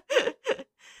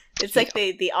 It's like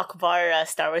the Akbar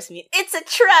Star Wars meme. It's a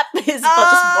trap! Isabel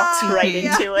just walks right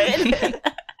into it.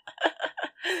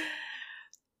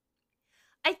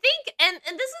 I think, and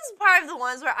this is part of the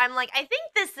ones where I'm like, I think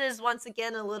this is once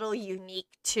again a little unique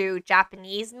to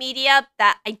Japanese media,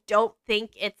 that I don't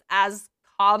think it's as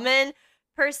common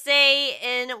per se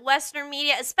in Western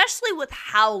media, especially with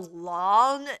how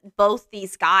long both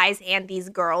these guys and these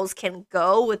girls can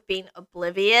go with being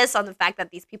oblivious on the fact that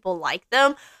these people like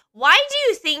them. Why do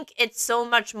you think it's so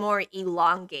much more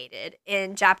elongated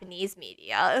in Japanese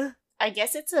media? I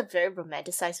guess it's a very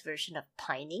romanticized version of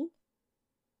pining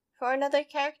for another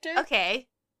character. Okay.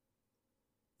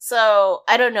 So,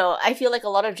 I don't know. I feel like a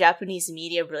lot of Japanese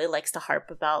media really likes to harp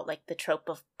about like the trope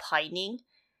of pining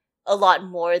a lot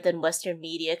more than Western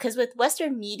media. Because with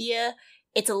Western media,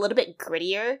 it's a little bit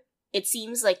grittier. It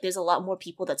seems like there's a lot more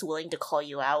people that's willing to call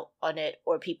you out on it,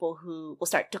 or people who will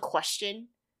start to question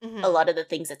a lot of the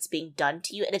things that's being done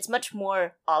to you, and it's much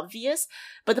more obvious.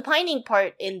 But the pining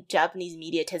part in Japanese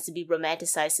media tends to be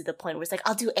romanticized to the point where it's like,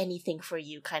 I'll do anything for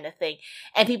you kind of thing.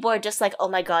 And people are just like, oh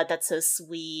my god, that's so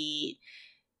sweet.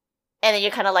 And then you're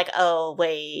kind of like, oh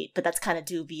wait, but that's kind of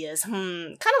dubious.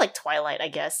 Kind of like Twilight, I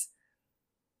guess.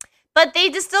 But they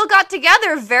just still got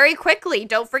together very quickly.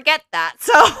 Don't forget that.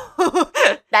 So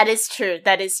That is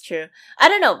true. I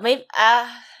don't know. Maybe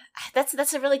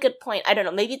that's a really good point. I don't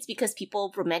know. Maybe it's because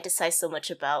people romanticize so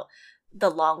much about the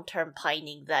long-term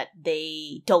pining that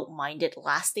they don't mind it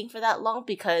lasting for that long,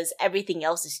 because everything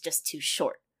else is just too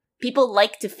short. People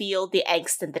like to feel the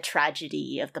angst and the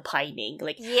tragedy of the pining.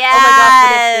 Like, oh my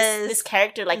god, what if this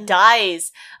character like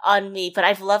dies on me, but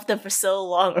I've loved them for so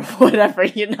long, or whatever,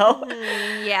 you know?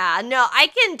 Yeah, no,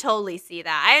 I can totally see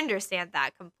that. I understand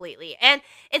that completely. And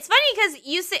it's funny because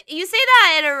you say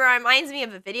that, and it reminds me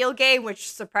of a video game,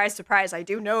 which, surprise, surprise, I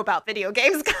do know about video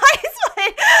games, guys.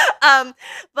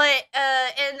 But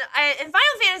in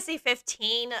Final Fantasy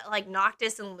 15, like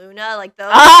Noctis and Luna, like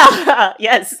those,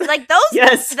 yes, like those,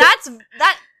 yes, that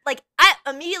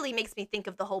immediately makes me think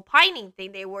of the whole pining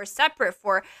thing. They were separate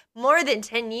for more than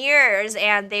 10 years,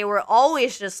 and they were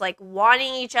always just like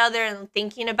wanting each other and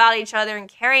thinking about each other and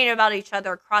caring about each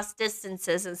other across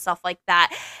distances and stuff like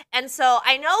that. And so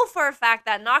I know for a fact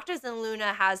that Noctis and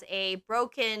Luna has a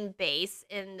broken base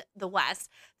in the West.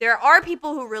 there are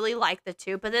people who really like the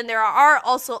two, but then there are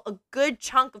also a good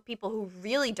chunk of people who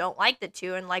really don't like the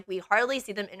two, and like we hardly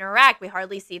see them interact. We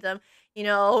hardly see them,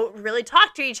 really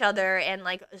talk to each other and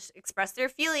like express their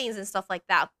feelings and stuff like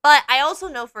that. But I also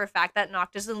know for a fact that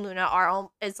Noctis and Luna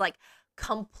is like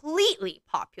completely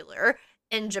popular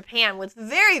in Japan with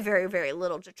very, very, very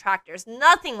little detractors.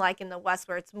 Nothing like in the West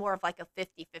where it's more of like a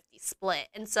 50-50 split.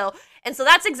 And so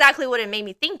that's exactly what it made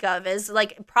me think of is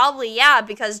like probably, yeah,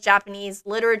 because Japanese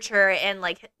literature and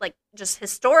like just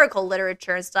historical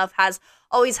literature and stuff has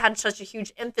always had such a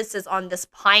huge emphasis on this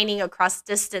pining across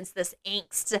distance, this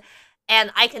angst.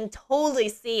 And I can totally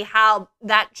see how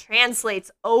that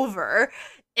translates over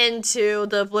into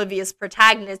the Oblivious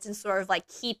protagonist and sort of like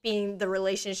keeping the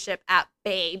relationship at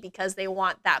bay because they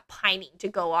want that pining to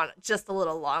go on just a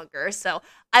little longer. So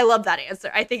I love that answer.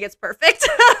 I think it's perfect.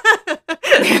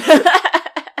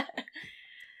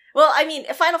 Well, I mean,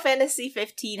 Final Fantasy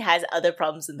 15 has other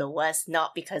problems in the West,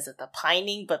 not because of the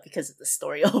pining, but because of the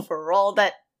story overall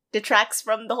that detracts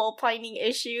from the whole pining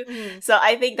issue. So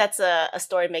I think that's a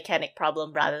story mechanic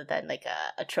problem rather than like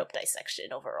a trope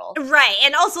dissection overall. Right,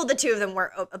 and also the two of them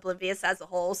were oblivious as a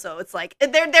whole, so it's like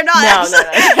they're not No. they're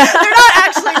not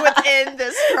actually within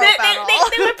this trope at all.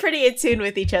 They were pretty in tune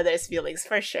with each otother's feelings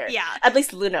for sure. Yeah, at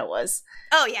least Luna was.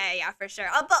 Oh yeah, for sure.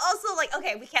 But also like,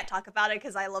 okay, we can't talk about it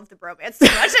because I love the bromance too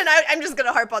much, and I'm just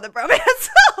gonna harp on the bromance.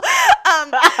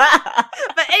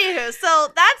 But anywho, so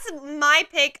that's my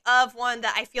pick of one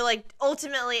that I feel like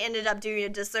ultimately ended up doing a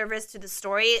disservice to the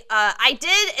story. I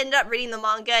did end up reading the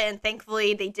manga, and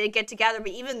thankfully they did get together.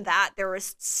 But even that, there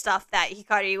was stuff that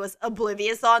Hikari was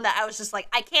oblivious on that I was just like,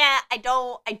 I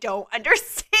don't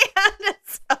understand.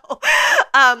 So,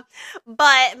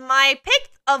 but my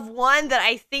pick of one that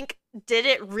I think did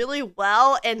it really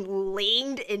well and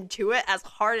leaned into it as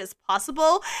hard as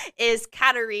possible is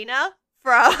Katarina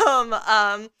from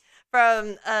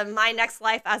My Next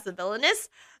Life as a Villainess.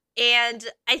 And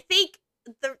I think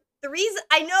the reason,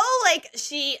 I know like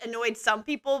she annoyed some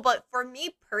people, but for me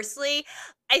personally,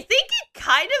 I think it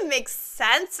kind of makes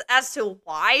sense as to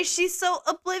why she's so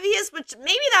oblivious, which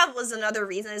maybe that was another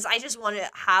reason is I just want to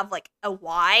have like a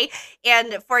why.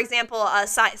 And for example,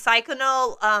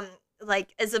 Saikuno,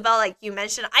 like Isabel, like you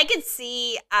mentioned, I could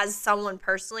see as someone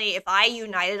personally, if I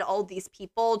united all these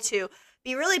people to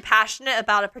be really passionate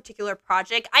about a particular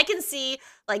project, I can see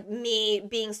like me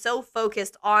being so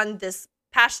focused on this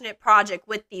passionate project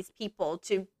with these people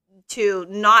to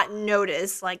not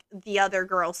notice like the other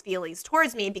girl's feelings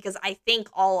towards me, because I think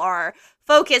all our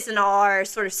focus and all our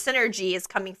sort of synergy is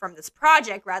coming from this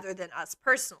project rather than us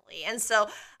personally. And so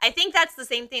I think that's the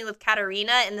same thing with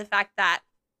Katarina in the fact that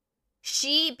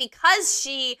because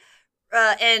she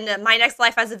in My Next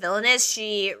Life as a Villainess,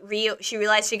 she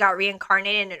realized she got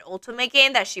reincarnated in an Ultimate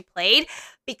game that she played,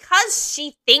 because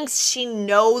she thinks she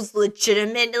knows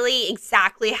legitimately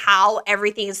exactly how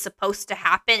everything is supposed to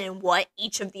happen and what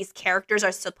each of these characters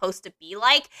are supposed to be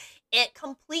like. It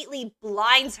completely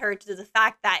blinds her to the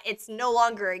fact that it's no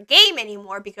longer a game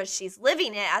anymore because she's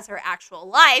living it as her actual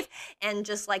life. And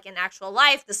just like in actual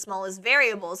life, the smallest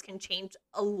variables can change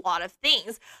a lot of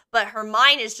things. But her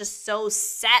mind is just so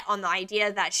set on the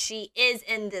idea that she is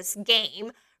in this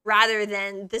game rather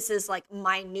than this is like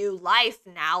my new life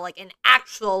now, like an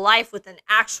actual life with an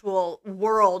actual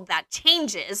world that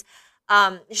changes.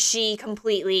 She's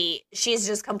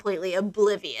just completely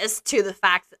oblivious to the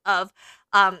fact of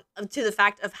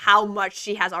how much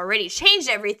she has already changed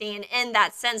everything, and in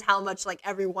that sense how much like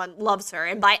everyone loves her,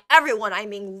 and by everyone I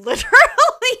mean literally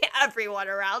everyone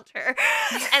around her.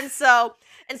 and so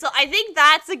I think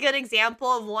that's a good example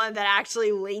of one that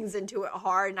actually leans into it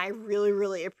hard, and I really,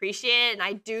 really appreciate it, and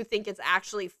I do think it's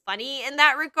actually funny in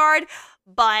that regard.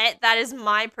 But that is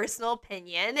my personal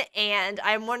opinion, and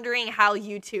I'm wondering how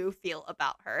you two feel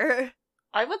about her.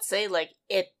 I would say like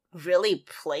it really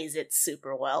plays it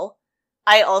super well.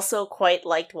 I also quite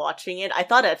liked watching it. I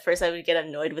thought at first I would get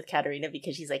annoyed with Katarina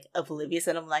because she's like oblivious,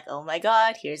 and I'm like, oh my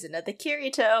god, here's another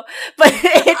Kirito. But it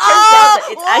turns out that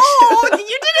it's actually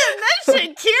you didn't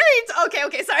mention Kirito.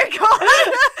 Okay, sorry, go on.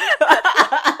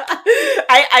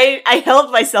 I held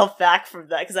myself back from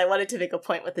that because I wanted to make a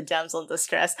point with the damsel in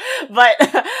distress. But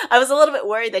I was a little bit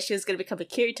worried that she was going to become a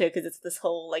Kirito because it's this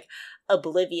whole like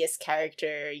oblivious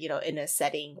character, you know, in a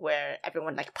setting where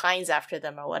everyone like pines after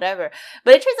them or whatever.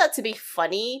 But it turns out to be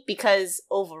funny because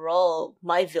overall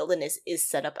My Villainess is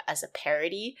set up as a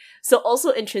parody. So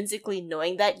also intrinsically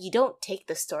knowing that, you don't take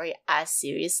the story as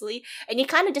seriously, and you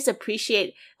kind of just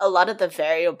appreciate a lot of the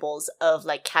variables of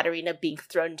like Katarina being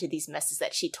thrown into these messes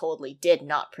that she totally did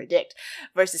not cannot predict.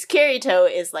 Versus Kirito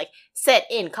is like set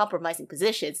in compromising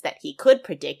positions that he could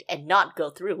predict and not go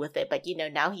through with it. But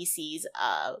now he sees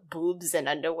boobs and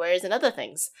underwears and other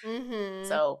things. Mm-hmm.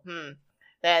 So,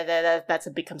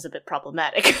 that becomes a bit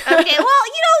problematic. Okay, well, you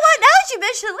know what? Now that you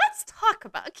mentioned, let's talk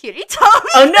about Kirito.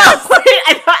 Oh no!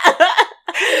 Wait,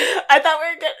 I thought we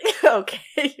were good.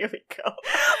 Okay, here we go.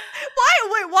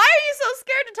 Why are you so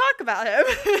scared to talk about him?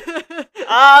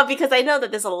 Because I know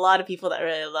that there's a lot of people that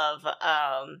really love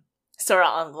Sora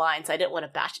Online, so I didn't want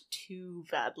to bash it too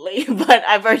badly. But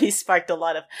I've already sparked a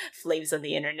lot of flames on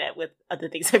the internet with other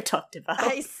things I've talked about.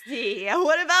 I see.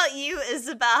 What about you,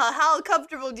 Isabel? How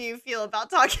comfortable do you feel about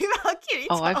talking about Kirito?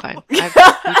 Oh, I'm fine. We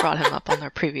brought him up on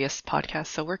our previous podcast,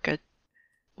 so we're good.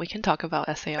 We can talk about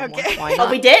SAO more. Why not?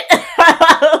 Oh, we did?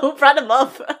 Who brought him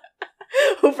up?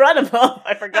 Who brought him up?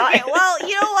 I forgot. Okay, well,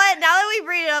 you know what? Now that we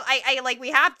bring it up, I like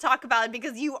we have to talk about it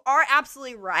because you are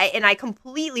absolutely right, and I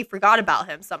completely forgot about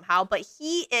him somehow. But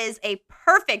he is a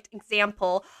perfect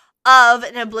example of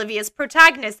an Oblivious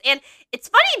protagonist, and it's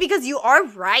funny because you are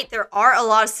right. There are a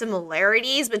lot of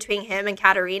similarities between him and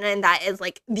Katarina, and that is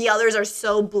like the others are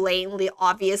so blatantly,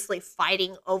 obviously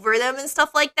fighting over them and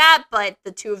stuff like that. But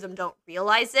the two of them don't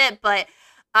realize it. But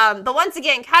once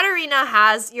again, Katarina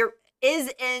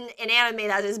is in an anime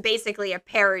that is basically a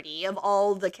parody of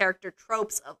all the character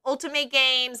tropes of ultimate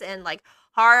games and like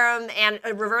harem and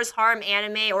reverse harem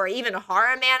anime or even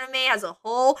harem anime as a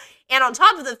whole. And on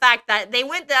top of the fact that they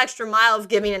went the extra mile of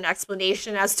giving an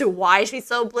explanation as to why she's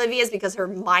so oblivious, because her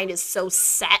mind is so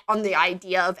set on the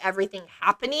idea of everything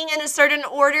happening in a certain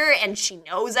order and she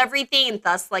knows everything, and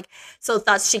thus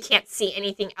she can't see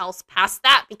anything else past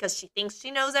that because she thinks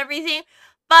she knows everything.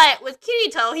 But with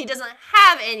Kirito, he doesn't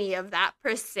have any of that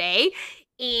per se,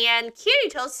 and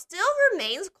Kirito still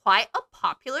remains quite a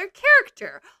popular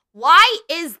character. Why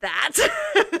is that?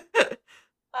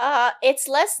 It's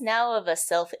less now of a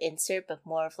self-insert, but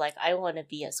more of like, I want to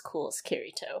be as cool as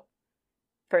Kirito.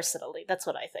 Personally, that's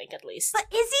what I think, at least. But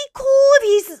is he cool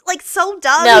if he's like so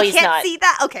dumb? No, he he's can't not. See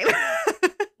that? Okay.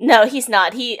 No, he's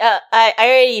not. I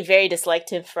already very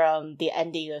disliked him from the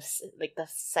ending of like the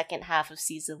second half of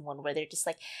season 1, where they're just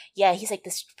like, yeah, he's like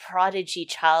this prodigy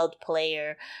child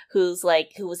player who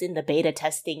was in the beta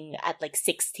testing at like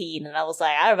 16, and I was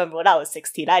like, I remember when I was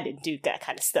 16, I didn't do that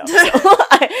kind of stuff. So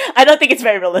I don't think it's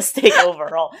very realistic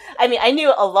overall. I mean, I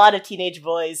knew a lot of teenage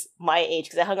boys my age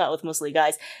because I hung out with mostly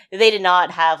guys. They did not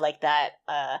have like that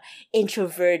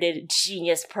introverted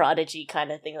genius prodigy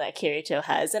kind of thing that Kirito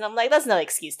has, and I'm like, that's no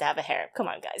excuse to have a harem. Come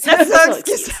on, guys. That's no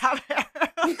excuse to have a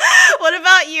harem. What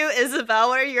about you, Isabel?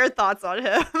 What are your thoughts on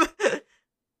him?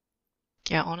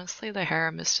 Yeah, honestly, the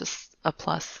harem is just a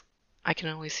plus. I can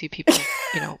only see people,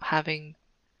 having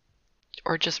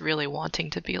or just really wanting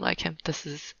to be like him. This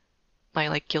is my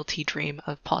like guilty dream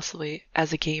of possibly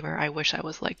as a gamer. I wish I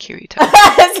was like Kirito.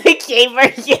 As a gamer,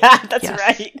 yeah, that's yes,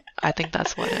 right. I think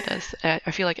that's what it is.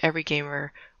 I feel like every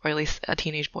gamer, or at least a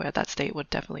teenage boy at that state, would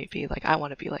definitely be like, I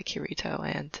want to be like Kirito,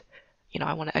 and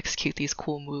I want to execute these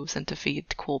cool moves and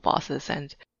defeat cool bosses,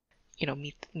 and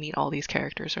meet all these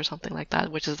characters or something like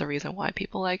that. Which is the reason why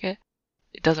people like it.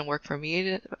 It doesn't work for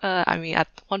me. I mean, at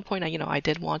one point, I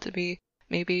did want to be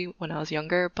maybe when I was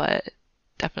younger, but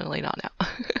definitely not now.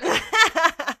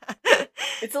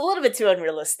 It's a little bit too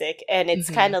unrealistic, and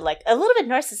it's kind of like a little bit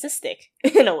narcissistic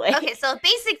in a way. Okay, so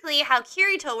basically how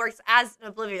Kirito works as an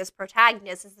Oblivious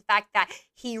protagonist is the fact that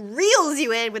he reels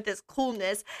you in with this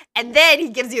coolness, and then he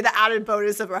gives you the added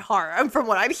bonus of a harem, from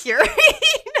what I'm hearing.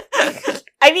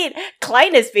 I mean,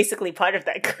 Klein is basically part of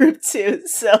that group too,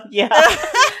 so yeah.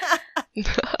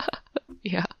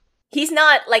 Yeah. He's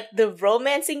not like the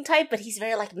romancing type, but he's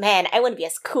very like, man, I want to be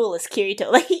as cool as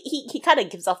Kirito. Like he kind of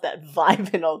gives off that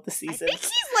vibe in all the seasons. I think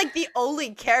he's like the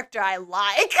only character I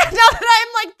like. Now that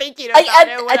I'm like thinking about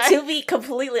it. To be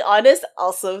completely honest,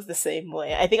 also the same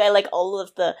way. I think I like all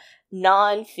of the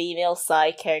non-female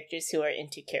side characters who are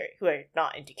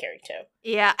not into Kirito.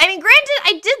 Yeah, I mean, granted,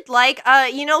 I did like,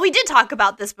 we did talk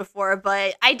about this before,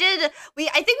 but I think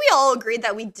we all agreed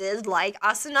that we did like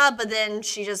Asuna, but then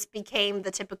she just became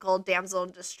the typical damsel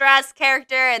in distress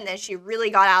character, and then she really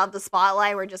got out of the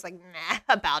spotlight. We're just like, meh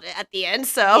about it at the end,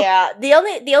 so. Yeah, the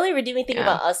only redeeming thing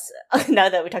about us, now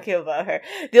that we're talking about her,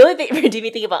 the only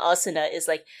redeeming thing about Asuna is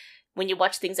like, when you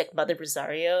watch things like Mother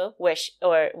Rosario, where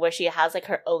she has like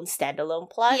her own standalone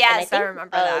plot. Yes, and I think,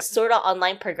 remember that. Sword Art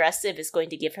Online Progressive is going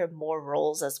to give her more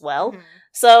roles as well. Mm-hmm.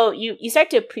 So you start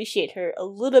to appreciate her a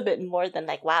little bit more than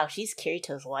like, wow, she's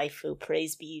Kirito's waifu,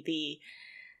 praise be thee.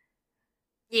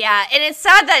 Yeah, and it's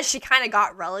sad that she kind of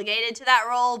got relegated to that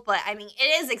role, but I mean,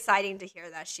 it is exciting to hear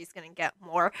that she's going to get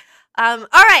more. All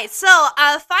right, so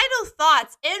final thoughts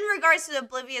thoughts in regards to the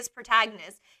Oblivious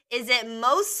Protagonist. Is it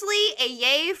mostly a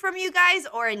yay from you guys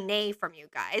or a nay from you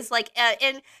guys? Like,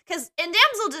 because in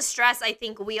Damsel in Distress, I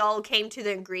think we all came to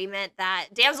the agreement that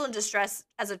Damsel in Distress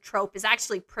as a trope is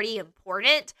actually pretty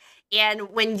important.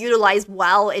 And when utilized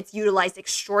well, it's utilized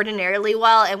extraordinarily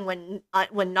well. And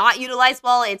when not utilized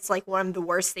well, it's like one of the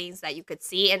worst things that you could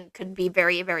see and could be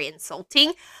very, very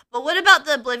insulting. But what about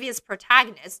the Oblivious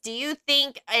Protagonist? Do you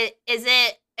think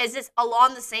is this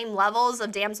along the same levels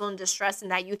of Damsel in Distress in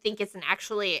that you think it's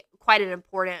actually quite an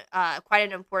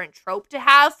important trope to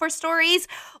have for stories,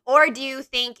 or do you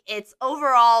think it's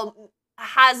overall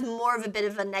has more of a bit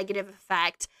of a negative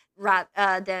effect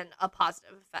than a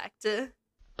positive effect?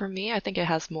 For me, I think it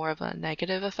has more of a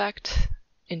negative effect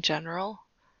in general.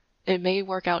 It may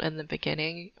work out in the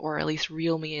beginning, or at least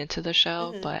reel me into the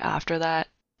show, but after that,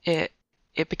 it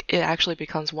actually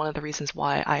becomes one of the reasons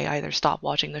why I either stop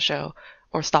watching the show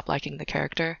or stop liking the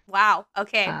character. Wow.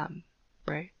 Okay.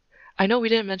 Right. I know we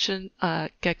didn't mention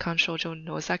Gekkan Shoujo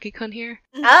Nozaki-kun here.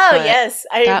 Oh, yes.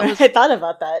 I thought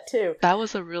about that, too. That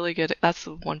was a really good... That's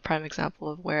one prime example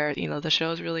of where, the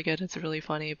show is really good, it's really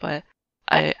funny, but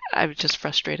I'm just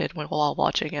frustrated while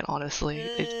watching it, honestly.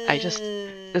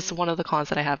 It's one of the cons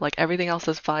that I have. Like, everything else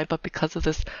is fine, but because of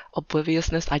this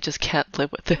obliviousness, I just can't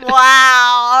live with it.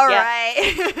 Wow,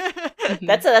 alright.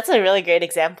 That's a really great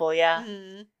example, yeah.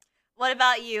 What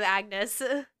about you, Agnes?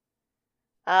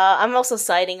 I'm also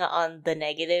siding on the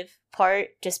negative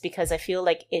part, just because I feel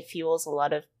like it fuels a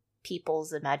lot of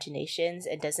people's imaginations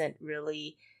and doesn't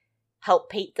really help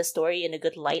paint the story in a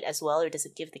good light as well, or does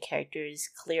it give the characters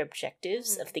clear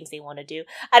objectives of things they want to do?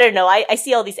 I don't know. I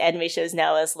see all these anime shows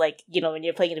now as like, when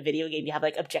you're playing in a video game, you have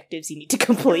like objectives you need to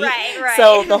complete. Right.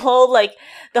 So the whole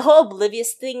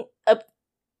Oblivious thing,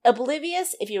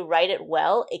 Oblivious, if you write it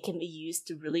well, it can be used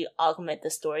to really augment the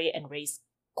story and raise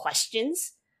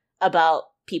questions about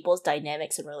people's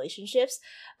dynamics and relationships.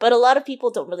 But a lot of people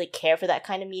don't really care for that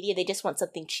kind of media. They just want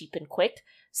something cheap and quick.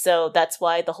 So that's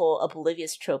why the whole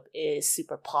Oblivious trope is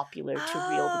super popular to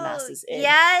reel the masses in.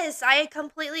 Yes, I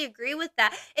completely agree with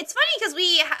that. It's funny because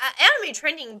Anime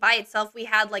Trending by itself, we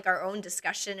had like our own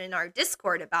discussion in our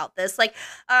Discord about this. Like,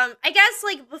 I guess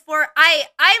like before,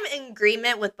 I'm in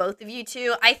agreement with both of you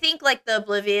two. I think like the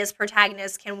Oblivious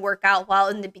Protagonist can work out well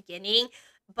in the beginning,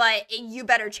 but you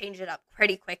better change it up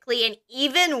pretty quickly. And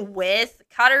even with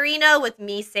Katarina, with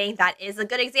me saying that is a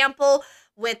good example,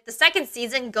 with the second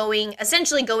season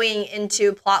essentially going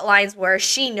into plot lines where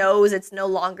she knows it's no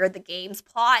longer the game's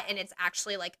plot and it's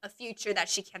actually like a future that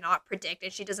she cannot predict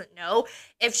and she doesn't know.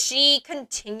 If she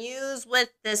continues with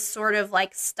this sort of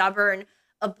like stubborn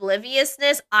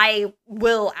obliviousness, I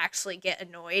will actually get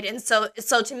annoyed. And so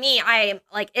to me, I am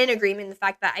like in agreement in the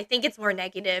fact that I think it's more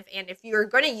negative, and if you're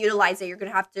going to utilize it, you're going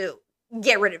to have to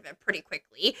get rid of it pretty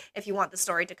quickly if you want the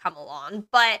story to come along.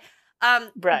 But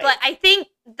but I think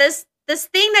this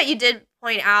thing that you did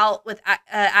point out with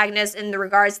Agnes in the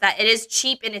regards that it is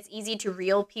cheap and it's easy to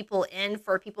reel people in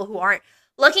for people who aren't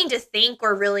looking to think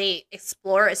or really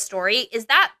explore a story, is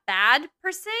that bad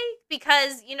per se?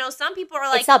 Because, some people are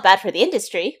like... It's not bad for the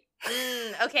industry.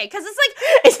 Okay, because it's like...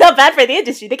 It's not bad for the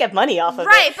industry. They get money off of it.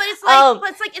 Right, but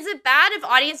it's like, is it bad if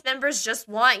audience members just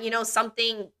want,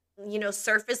 something,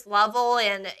 surface level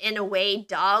and in a way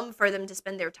dumb for them to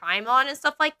spend their time on and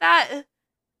stuff like that?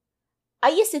 I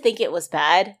used to think it was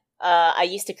bad. I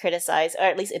used to criticize, or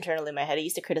at least internally in my head, I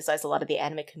used to criticize a lot of the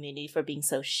anime community for being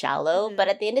so shallow. But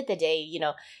at the end of the day,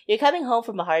 you're coming home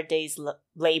from a hard day's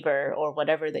labor or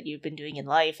whatever that you've been doing in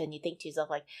life, and you think to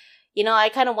yourself like, I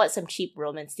kind of want some cheap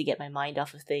romance to get my mind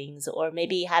off of things, or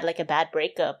maybe you had like a bad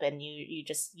breakup and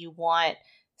you want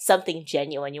something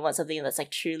genuine. You want something that's like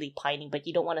truly pining, but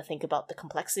you don't want to think about the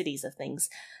complexities of things.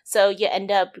 So you end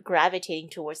up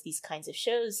gravitating towards these kinds of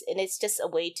shows, and it's just a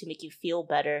way to make you feel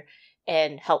better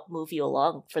and help move you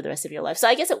along for the rest of your life. So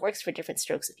I guess it works for different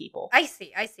strokes of people. I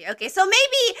see. Okay, so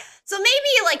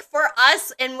maybe like for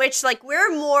us, in which like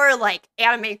we're more like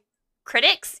anime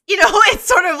critics, it's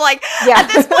sort of like at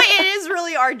this point it is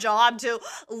really our job to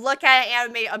look at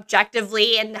anime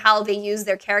objectively and how they use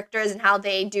their characters and how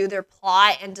they do their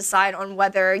plot and decide on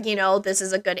whether this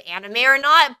is a good anime or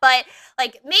not. But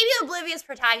like maybe Oblivious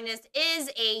Protagonist is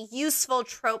a useful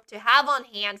trope to have on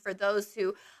hand for those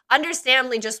who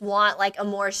understandably just want like a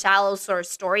more shallow sort of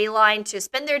storyline to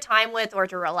spend their time with or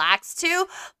to relax to,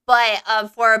 but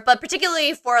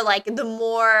particularly for like the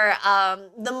more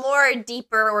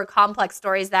deeper or complex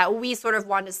stories that we sort of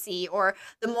want to see, or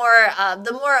the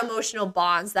more emotional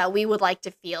bonds that we would like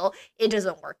to feel, it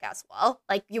doesn't work as well.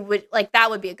 Like you would like that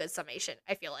would be a good summation,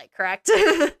 I feel like, correct?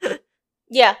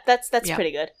 Yeah, that's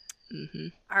pretty good. Mm-hmm.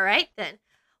 All right then.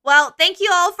 Well, thank you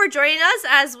all for joining us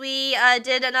as we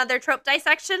did another trope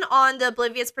dissection on the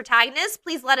Oblivious Protagonist.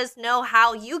 Please let us know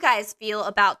how you guys feel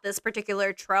about this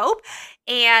particular trope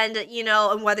and,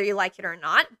 and whether you like it or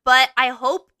not. But I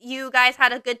hope you guys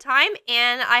had a good time,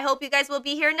 and I hope you guys will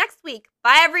be here next week.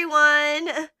 Bye,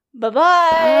 everyone. Bye-bye.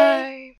 Bye.